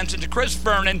Charles Manson, to Chris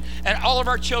Vernon, and all of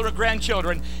our children,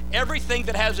 grandchildren, everything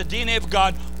that has the DNA of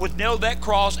God was nailed to that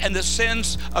cross, and the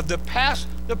sins of the past,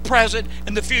 the present,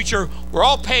 and the future were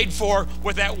all paid for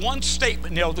with that one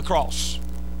statement nailed to the cross.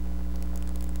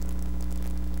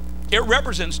 It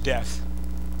represents death.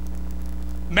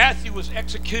 Matthew was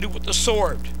executed with the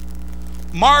sword.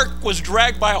 Mark was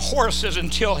dragged by horses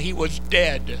until he was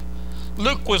dead.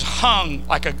 Luke was hung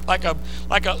like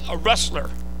a wrestler.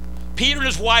 Peter and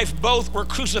his wife both were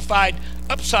crucified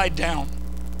upside down.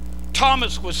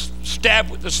 Thomas was stabbed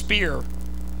with a spear.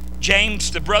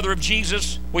 James, the brother of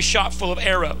Jesus, was shot full of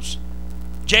arrows.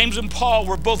 James and Paul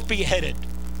were both beheaded.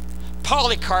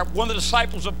 Polycarp, one of the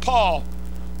disciples of Paul,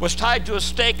 was tied to a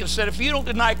stake and said, if you don't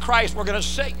deny Christ, we're going to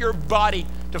set your body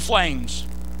to flames.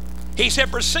 He said,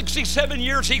 for 67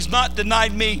 years he's not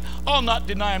denied me. I'll not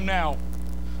deny him now.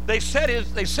 They set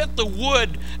the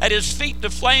wood at his feet to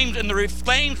flames, and the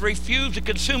flames refused to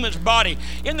consume his body.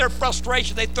 In their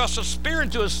frustration, they thrust a spear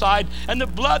into his side, and the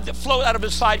blood that flowed out of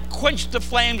his side quenched the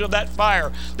flames of that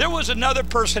fire. There was another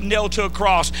person nailed to a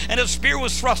cross, and a spear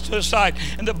was thrust to his side,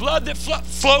 and the blood that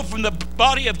flowed from the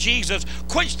body of Jesus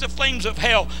quenched the flames of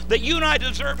hell that you and I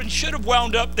deserve and should have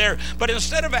wound up there. But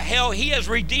instead of a hell, he has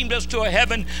redeemed us to a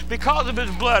heaven because of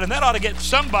his blood, and that ought to get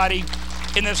somebody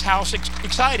in this house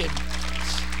excited.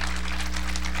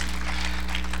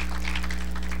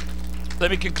 Let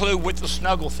me conclude with the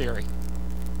snuggle theory.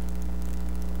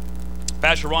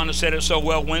 Pastor Rhonda said it so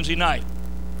well Wednesday night.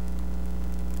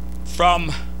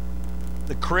 From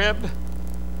the crib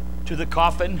to the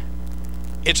coffin,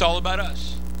 it's all about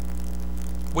us.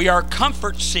 We are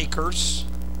comfort seekers,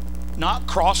 not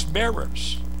cross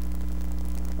bearers.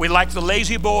 We like the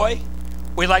lazy boy,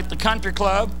 we like the country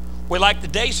club, we like the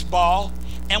dace ball,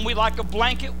 and we like a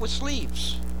blanket with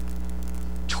sleeves.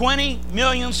 20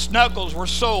 million snuggles were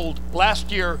sold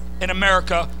last year in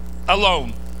America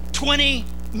alone. 20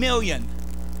 million.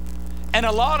 And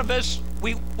a lot of us,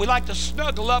 we like to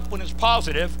snuggle up when it's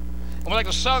positive, and we like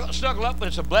to snuggle up when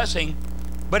it's a blessing.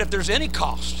 But if there's any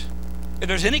cost, if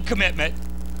there's any commitment,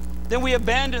 then we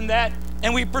abandon that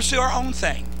and we pursue our own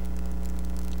thing.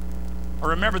 I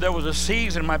remember there was a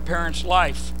season in my parents'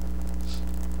 life.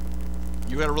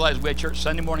 You got to realize we had church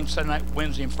Sunday morning, Sunday night,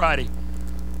 Wednesday, and Friday.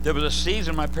 There was a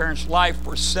season in my parents' life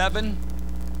where 7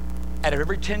 out of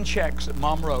every 10 checks that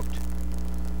Mom wrote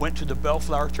went to the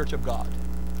Bellflower Church of God.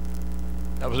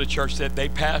 That was a church that they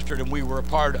pastored and we were a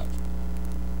part of.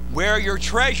 Where your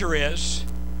treasure is,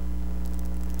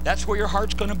 that's where your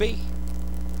heart's going to be.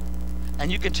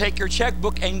 And you can take your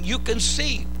checkbook and you can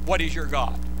see what is your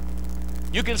God.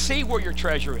 You can see where your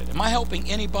treasure is. Am I helping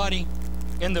anybody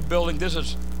in the building? This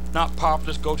is not powerful.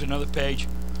 Let's go to another page.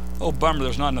 Oh, bummer,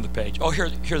 there's not another page. Oh, here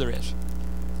there is.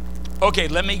 Okay,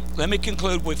 let me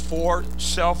conclude with 4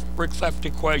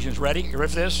 self-reflective questions. Ready? You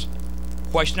ready for this?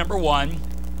 Question number 1.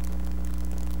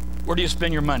 Where do you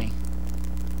spend your money?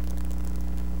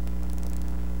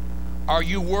 Are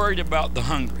you worried about the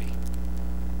hungry?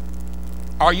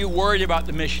 Are you worried about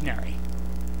the missionary?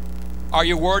 Are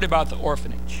you worried about the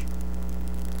orphanage?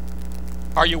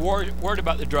 Are you worried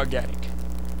about the drug addict?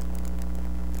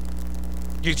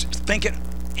 You think it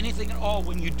anything at all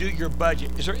when you do your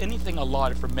budget? Is there anything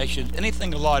allotted for missions?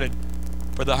 Anything allotted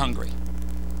for the hungry?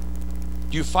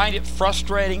 Do you find it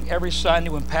frustrating every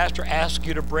Sunday when pastor asks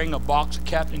you to bring a box of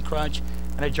Captain Crunch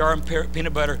and a jar of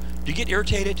peanut butter? Do you get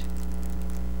irritated?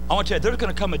 I want to tell you, there's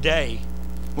going to come a day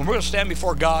when we're going to stand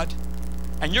before God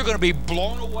and you're going to be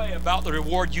blown away about the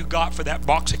reward you got for that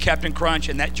box of Captain Crunch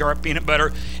and that jar of peanut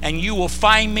butter. And you will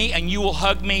find me and you will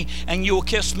hug me and you will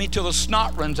kiss me till the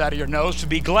snot runs out of your nose to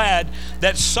be glad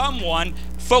that someone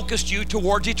focused you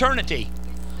towards eternity.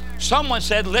 Someone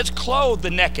said, let's clothe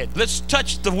the naked. Let's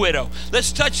touch the widow.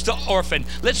 Let's touch the orphan.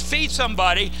 Let's feed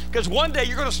somebody, because one day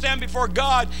you're going to stand before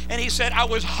God. And he said, I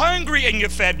was hungry and you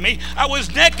fed me. I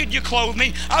was naked, you clothed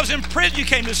me. I was in prison, you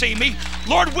came to see me.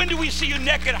 Lord, when do we see you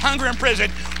naked, hungry, in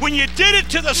prison? When you did it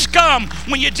to the scum,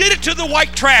 when you did it to the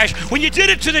white trash, when you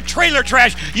did it to the trailer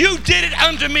trash, you did it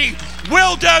unto me.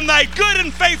 Well done, thy good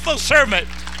and faithful servant.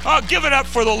 I'll give it up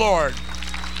for the Lord.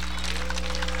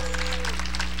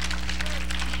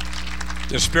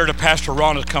 The spirit of Pastor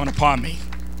Ron is coming upon me.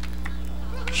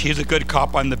 She's a good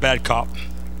cop, I'm the bad cop.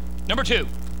 Number 2. You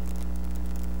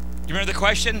remember the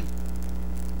question?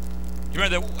 You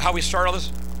remember how we started all this?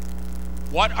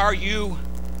 What are you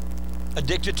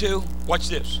addicted to? Watch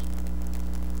this.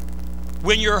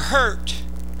 When you're hurt,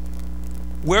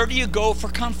 where do you go for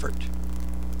comfort?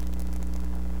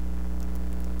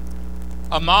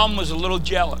 A mom was a little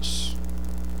jealous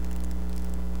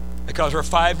because her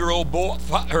 5-year-old boy,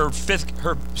 her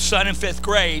son in 5th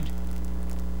grade,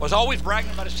 was always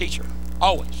bragging about his teacher.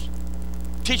 Always.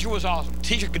 Teacher was awesome.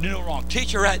 Teacher could do no wrong.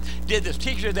 Teacher did this.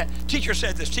 Teacher did that. Teacher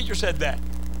said this. Teacher said that.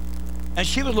 And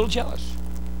she was a little jealous.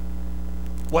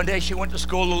 One day she went to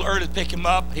school a little early to pick him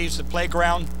up. He's at the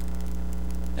playground.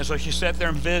 And so she sat there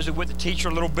and visited with the teacher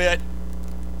a little bit.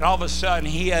 And all of a sudden,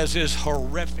 he has this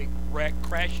horrific wreck,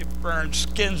 crash and burn,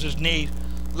 skins his knees,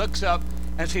 looks up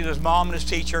and sees his mom and his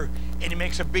teacher, and he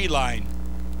makes a beeline.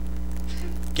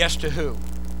 Guess to who?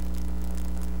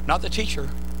 Not the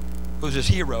teacher, who's his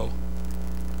hero,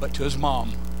 but to his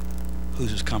mom, who's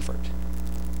his comfort.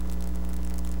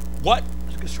 What?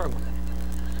 That's a good story.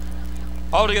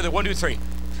 All together, 1, 2, 3.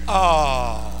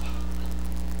 Oh.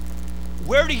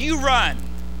 Where do you run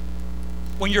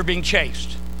when you're being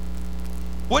chased?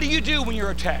 What do you do when you're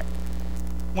attacked?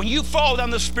 When you fall down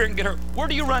the spirit and get hurt, where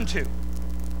do you run to?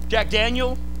 Jack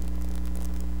Daniel?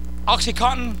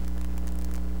 OxyContin?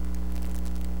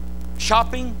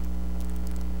 Shopping?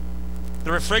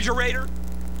 The refrigerator?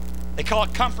 They call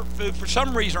it comfort food for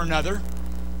some reason or another.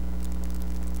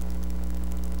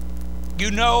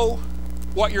 You know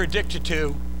what you're addicted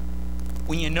to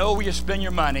when you know where you spend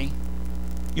your money.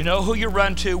 You know who you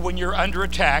run to when you're under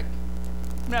attack.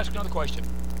 Let me ask another question.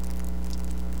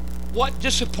 What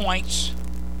disappoints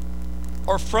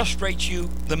or frustrates you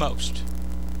the most?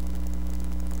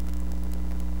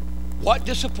 What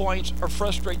disappoints or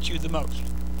frustrates you the most?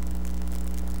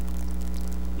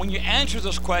 When you answer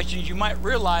those questions, you might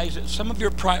realize that some of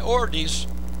your priorities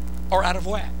are out of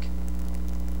whack.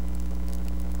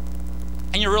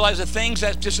 And you realize the things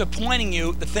that's disappointing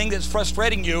you, the thing that's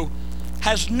frustrating you,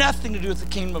 has nothing to do with the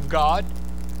kingdom of God.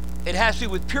 It has to do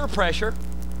with peer pressure.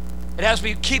 It has to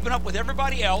be keeping up with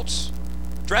everybody else,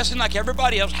 dressing like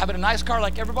everybody else, having a nice car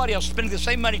like everybody else, spending the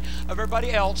same money of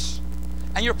everybody else,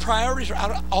 and your priorities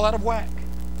are all out of whack.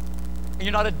 And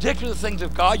you're not addicted to the things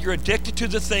of God, you're addicted to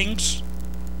the things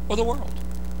of the world.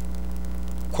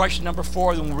 Question number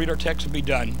 4, then we'll read our text and be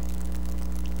done.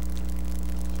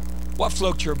 What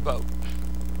floats your boat?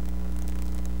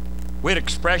 We had an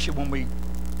expression when we,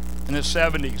 in the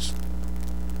 70s,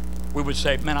 we would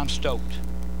say, man, I'm stoked.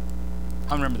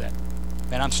 I remember that.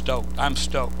 Man, I'm stoked. I'm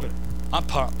stoked. I'm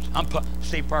pumped. I'm pumped.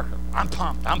 Steve Parker, I'm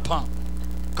pumped. I'm pumped.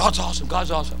 God's awesome.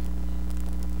 God's awesome.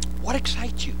 What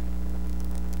excites you?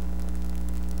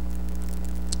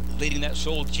 Leading that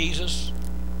soul to Jesus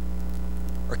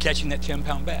or catching that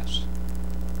 10-pound bass?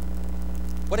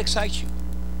 What excites you?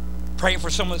 Praying for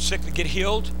someone that's sick to get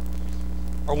healed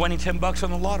or winning $10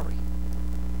 on the lottery?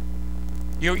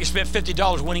 You spent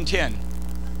 $50 winning 10.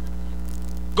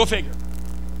 Go figure.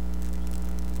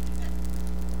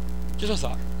 Just a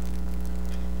thought.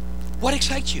 What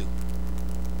excites you?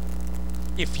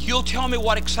 If you'll tell me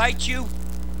what excites you,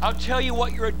 I'll tell you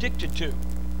what you're addicted to.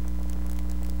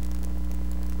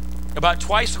 About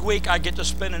twice a week, I get to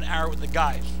spend an hour with the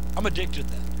guys. I'm addicted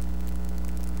to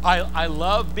that. I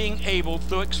love being able,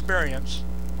 through experience,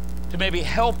 to maybe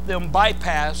help them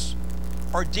bypass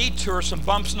or detour some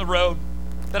bumps in the road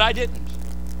that I didn't.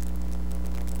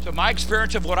 So my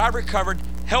experience of what I recovered,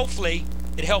 helpfully,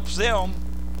 it helps them,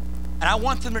 and I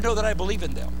want them to know that I believe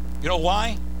in them. You know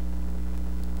why?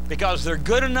 Because they're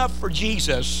good enough for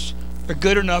Jesus, they're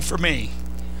good enough for me.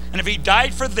 And if he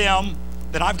died for them,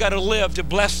 then I've got to live to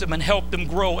bless them and help them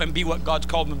grow and be what God's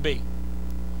called them to be.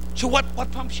 So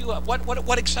what pumps you up?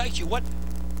 What excites you?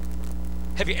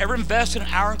 Have you ever invested an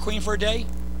hour in Queen for a day?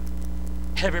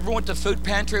 Have you ever went to the food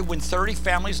pantry when 30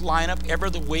 families line up every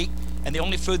other week and the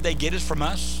only food they get is from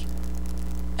us?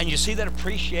 And you see that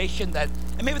appreciation,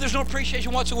 and maybe there's no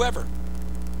appreciation whatsoever.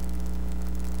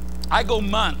 I go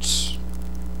months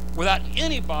without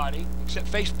anybody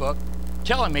except Facebook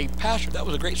telling me, Pastor, that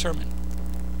was a great sermon.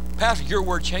 Pastor, your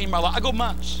word changed my life. I go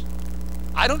months.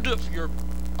 I don't do it for your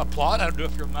applaud. I don't do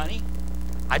it for your money.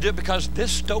 I do it because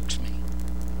this stokes me.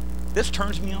 This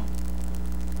turns me on.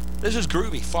 This is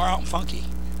groovy, far out and funky.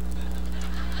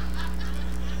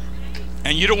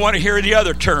 And you don't want to hear any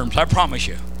other terms, I promise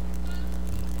you.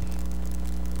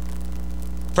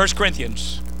 1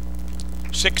 Corinthians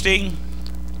 16.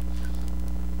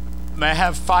 May I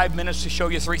have 5 minutes to show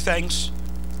you 3 things?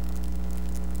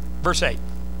 Verse 8.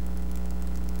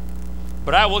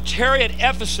 But I will tarry at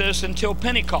Ephesus until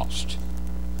Pentecost.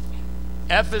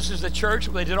 Ephesus is the church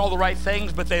where they did all the right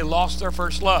things, but they lost their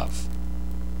first love.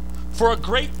 For a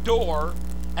great door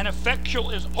and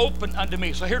effectual is open unto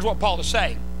me. So here's what Paul is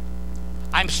saying.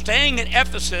 I'm staying at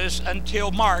Ephesus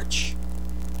until March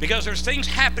because there's things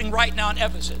happening right now in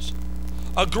Ephesus.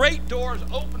 A great door is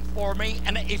open for me,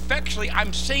 and effectually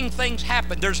I'm seeing things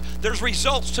happen. There's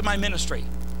results to my ministry.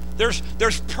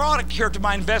 There's product here to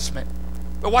my investment.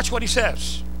 But watch what he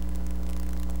says.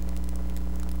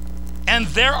 And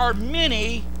there are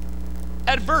many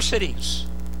adversities.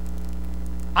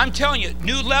 I'm telling you,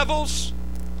 new levels,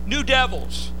 new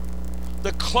devils.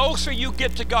 The closer you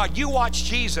get to God, you watch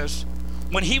Jesus.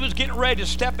 When he was getting ready to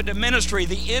step into ministry,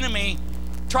 the enemy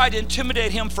tried to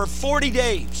intimidate him for 40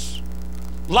 days.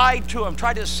 Lied to him,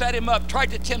 tried to set him up,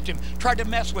 tried to tempt him, tried to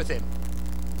mess with him.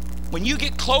 When you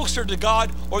get closer to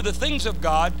God or the things of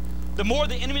God, the more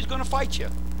the enemy's going to fight you.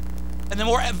 And the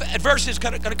more adversity is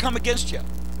going to come against you.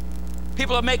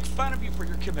 People will make fun of you for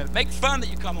your commitment. Make fun that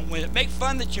you come and win it. Make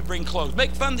fun that you bring clothes.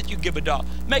 Make fun that you give a dollar.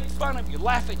 Make fun of you.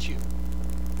 Laugh at you.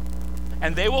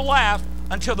 And they will laugh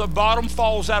until the bottom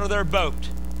falls out of their boat.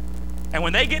 And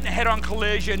when they get in a head-on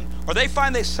collision, or they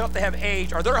find they have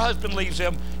AIDS, or their husband leaves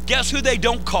them, guess who they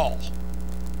don't call?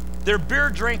 Their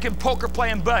beer-drinking,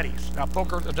 poker-playing buddies. Now,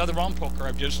 poker, there's nothing wrong with poker.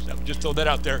 I've just thrown that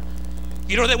out there.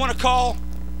 You know what they want to call?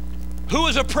 Who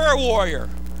is a prayer warrior?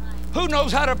 Who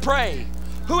knows how to pray?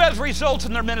 Who has results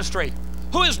in their ministry?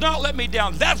 Who has not let me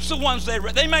down? That's the ones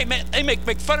they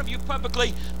make fun of you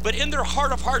publicly, but in their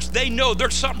heart of hearts, they know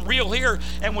there's something real here.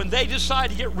 And when they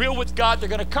decide to get real with God, they're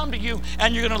going to come to you,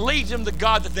 and you're going to lead them to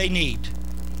God that they need.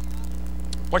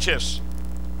 Watch this.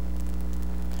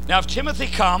 Now, if Timothy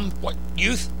come, what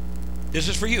youth? This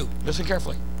is for you. Listen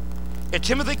carefully. If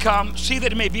Timothy come, see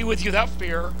that he may be with you without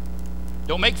fear.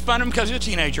 Don't make fun of him because he's a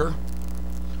teenager.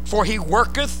 For he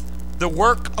worketh the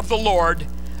work of the Lord,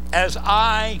 as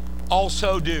I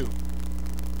also do.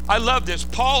 I love this.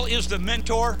 Paul is the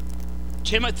mentor.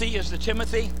 Timothy is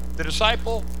the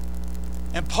disciple.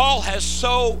 And Paul has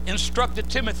so instructed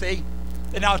Timothy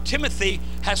that now Timothy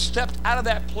has stepped out of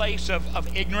that place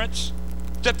of ignorance,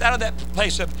 stepped out of that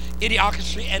place of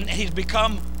idiocracy, and he's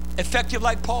become effective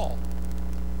like Paul.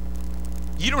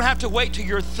 You don't have to wait till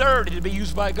you're 30 to be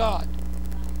used by God.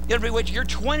 You don't have to wait till you're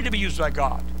 20 to be used by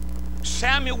God.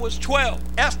 Samuel was 12.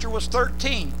 Esther was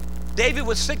 13. David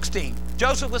was 16.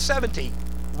 Joseph was 17.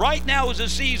 Right now is a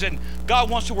season God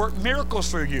wants to work miracles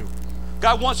for you.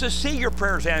 God wants to see your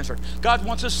prayers answered. God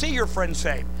wants to see your friends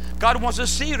saved. God wants to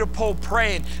see you to pull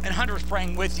praying and hundreds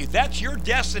praying with you. That's your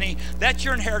destiny. That's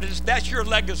your inheritance. That's your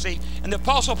legacy. And the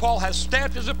Apostle Paul has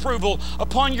stamped his approval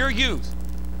upon your youth.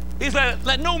 He's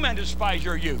let no man despise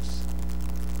your youth.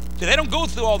 See, they don't go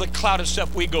through all the clouded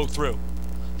stuff we go through.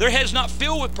 Their head's not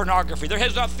filled with pornography. Their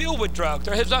head's not filled with drugs.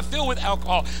 Their head's not filled with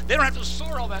alcohol. They don't have to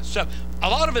sort all that stuff. A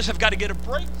lot of us have got to get a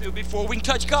breakthrough before we can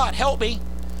touch God. Help me.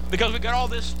 Because we've got all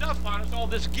this stuff on us, all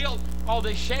this guilt, all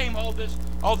this shame, all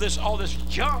this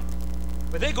junk.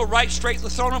 But they go right straight to the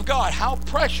throne of God. How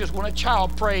precious when a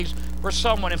child prays for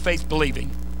someone in faith believing.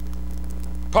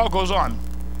 Paul goes on.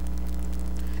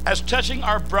 As touching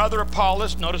our brother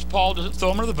Apollos, notice Paul doesn't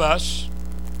throw him under the bus.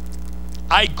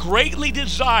 I greatly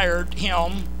desired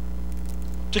him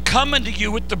to come unto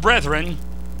you with the brethren,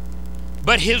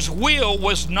 but his will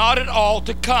was not at all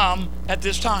to come at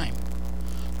this time.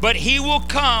 But he will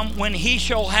come when he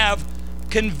shall have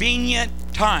convenient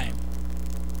time.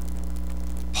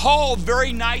 Paul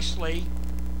very nicely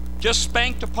just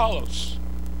spanked Apollos.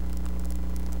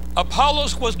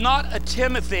 Apollos was not a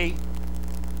Timothy.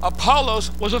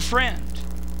 Apollos was a friend.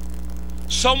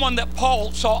 Someone that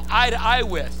Paul saw eye to eye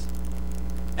with.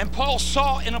 And Paul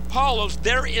saw in Apollos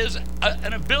there is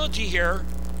an ability here.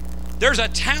 There's a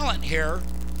talent here.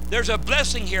 There's a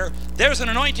blessing here. There's an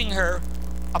anointing here.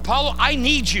 Apollo, I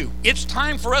need you. It's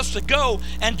time for us to go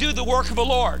and do the work of the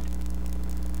Lord.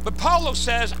 But Paulo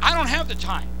says, I don't have the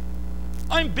time.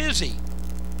 I'm busy.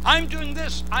 I'm doing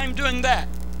this. I'm doing that.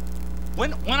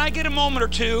 When I get a moment or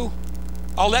two,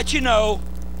 I'll let you know,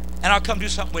 and I'll come do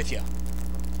something with you.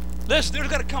 Listen, there's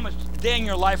got to come a day in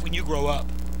your life when you grow up.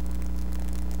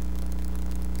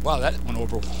 Wow, that went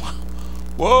over.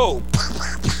 Whoa.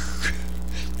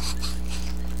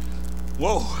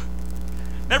 Whoa.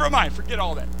 Never mind, forget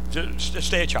all that. Just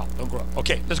stay a child, don't grow up.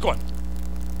 Okay, let's go on.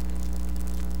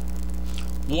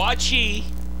 Watch ye,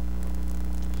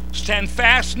 stand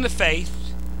fast in the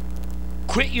faith,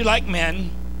 quit you like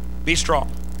men, be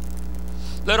strong.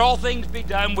 Let all things be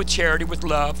done with charity, with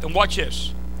love. And watch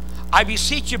this. I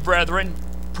beseech you, brethren,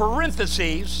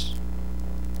 parentheses,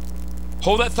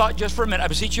 hold that thought just for a minute. I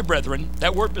beseech you, brethren.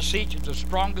 That word beseech is the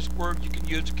strongest word you can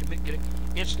use to commit.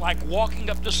 It's like walking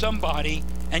up to somebody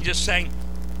and just saying,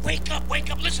 wake up,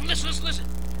 listen, listen, listen, listen.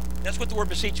 That's what the word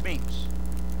beseech means.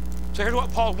 So here's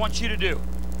what Paul wants you to do.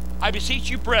 I beseech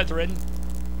you, brethren,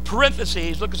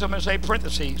 parentheses, look at someone and say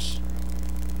parentheses.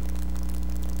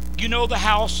 You know the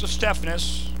house of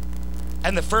Stephanas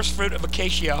and the first fruit of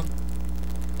Acacia,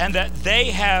 and that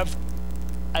they have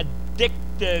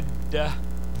addicted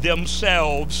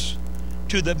themselves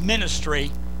to the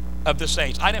ministry of the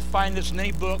saints. I didn't find this in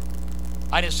any book.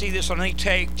 I didn't see this on any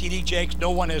tape, T.D. Jakes. No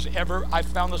one has ever. I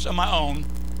found this on my own.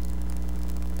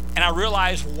 And I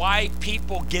realized why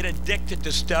people get addicted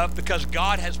to stuff, because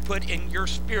God has put in your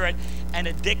spirit an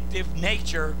addictive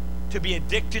nature to be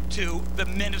addicted to the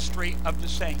ministry of the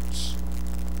saints.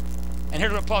 And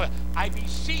here's what Paul says. I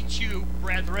beseech you,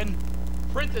 brethren,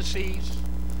 parentheses,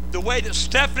 the way that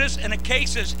Stephanas and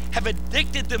Achaicus have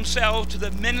addicted themselves to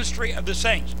the ministry of the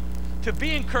saints, to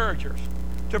be encouragers,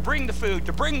 to bring the food,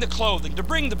 to bring the clothing, to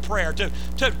bring the prayer, to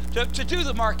do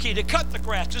the marquee, to cut the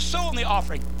grass, to sow in the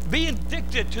offering, be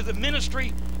addicted to the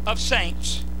ministry of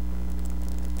saints.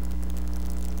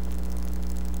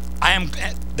 I am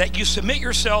that you submit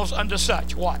yourselves unto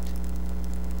such. What?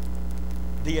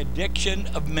 The addiction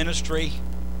of ministry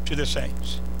to the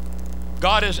saints.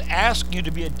 God has asked you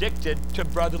to be addicted to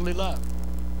brotherly love.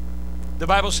 The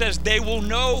Bible says they will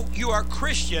know you are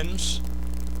Christians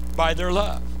by their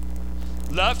love.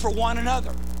 Love for one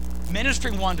another,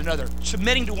 ministering one to another,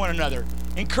 submitting to one another,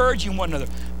 encouraging one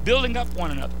another, building up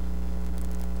one another.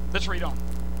 Let's read on.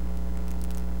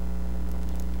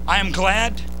 I am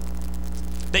glad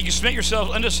that you submit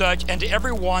yourselves unto such, and to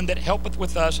every one that helpeth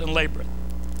with us and laboreth.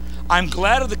 I am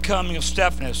glad of the coming of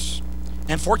Stephanas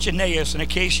and Fortunatus and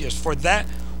Acaicus, for that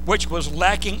which was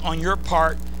lacking on your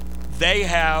part they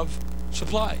have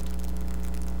supplied.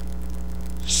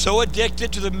 So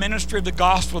addicted to the ministry of the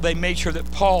gospel, they made sure that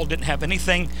Paul didn't have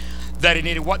anything that he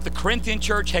needed. What the Corinthian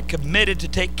church had committed to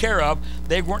take care of,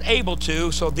 they weren't able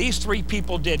to, so these three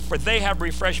people did. For they have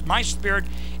refreshed my spirit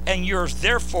and yours.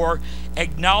 Therefore,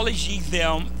 acknowledge ye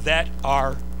them that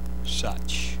are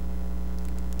such.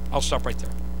 I'll stop right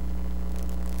there.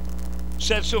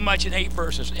 Said so much in 8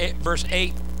 verses, verse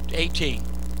 8 to 18.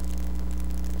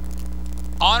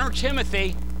 Honor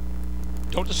Timothy.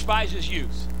 Don't despise his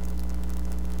youth.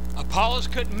 Apollos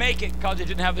couldn't make it because he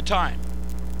didn't have the time.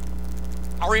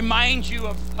 I'll remind you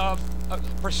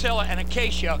of Priscilla and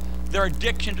Acacia, their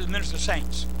addiction to the ministry of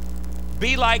saints.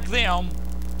 Be like them,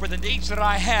 for the needs that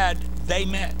I had, they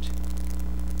met.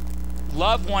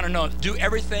 Love one another. Do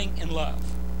everything in love.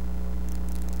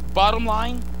 Bottom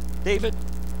line, David.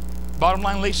 Bottom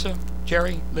line, Lisa,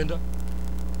 Jerry, Linda.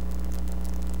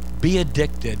 Be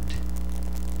addicted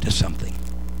to something.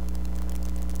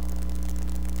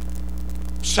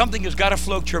 Something has got to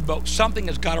float your boat. Something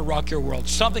has got to rock your world.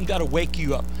 Something got to wake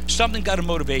you up. Something got to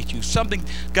motivate you. Something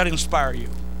got to inspire you.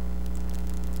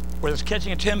 Whether it's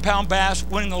catching a 10-pound bass,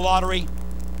 winning the lottery,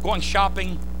 going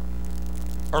shopping,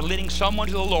 or leading someone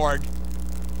to the Lord,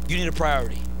 you need a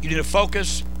priority. You need a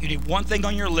focus. You need one thing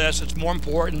on your list that's more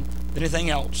important than anything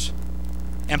else.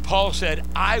 And Paul said,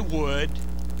 I would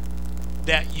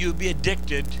that you be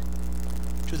addicted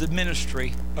to the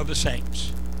ministry of the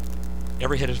saints.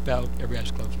 Every head is bowed, every eye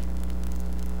is closed.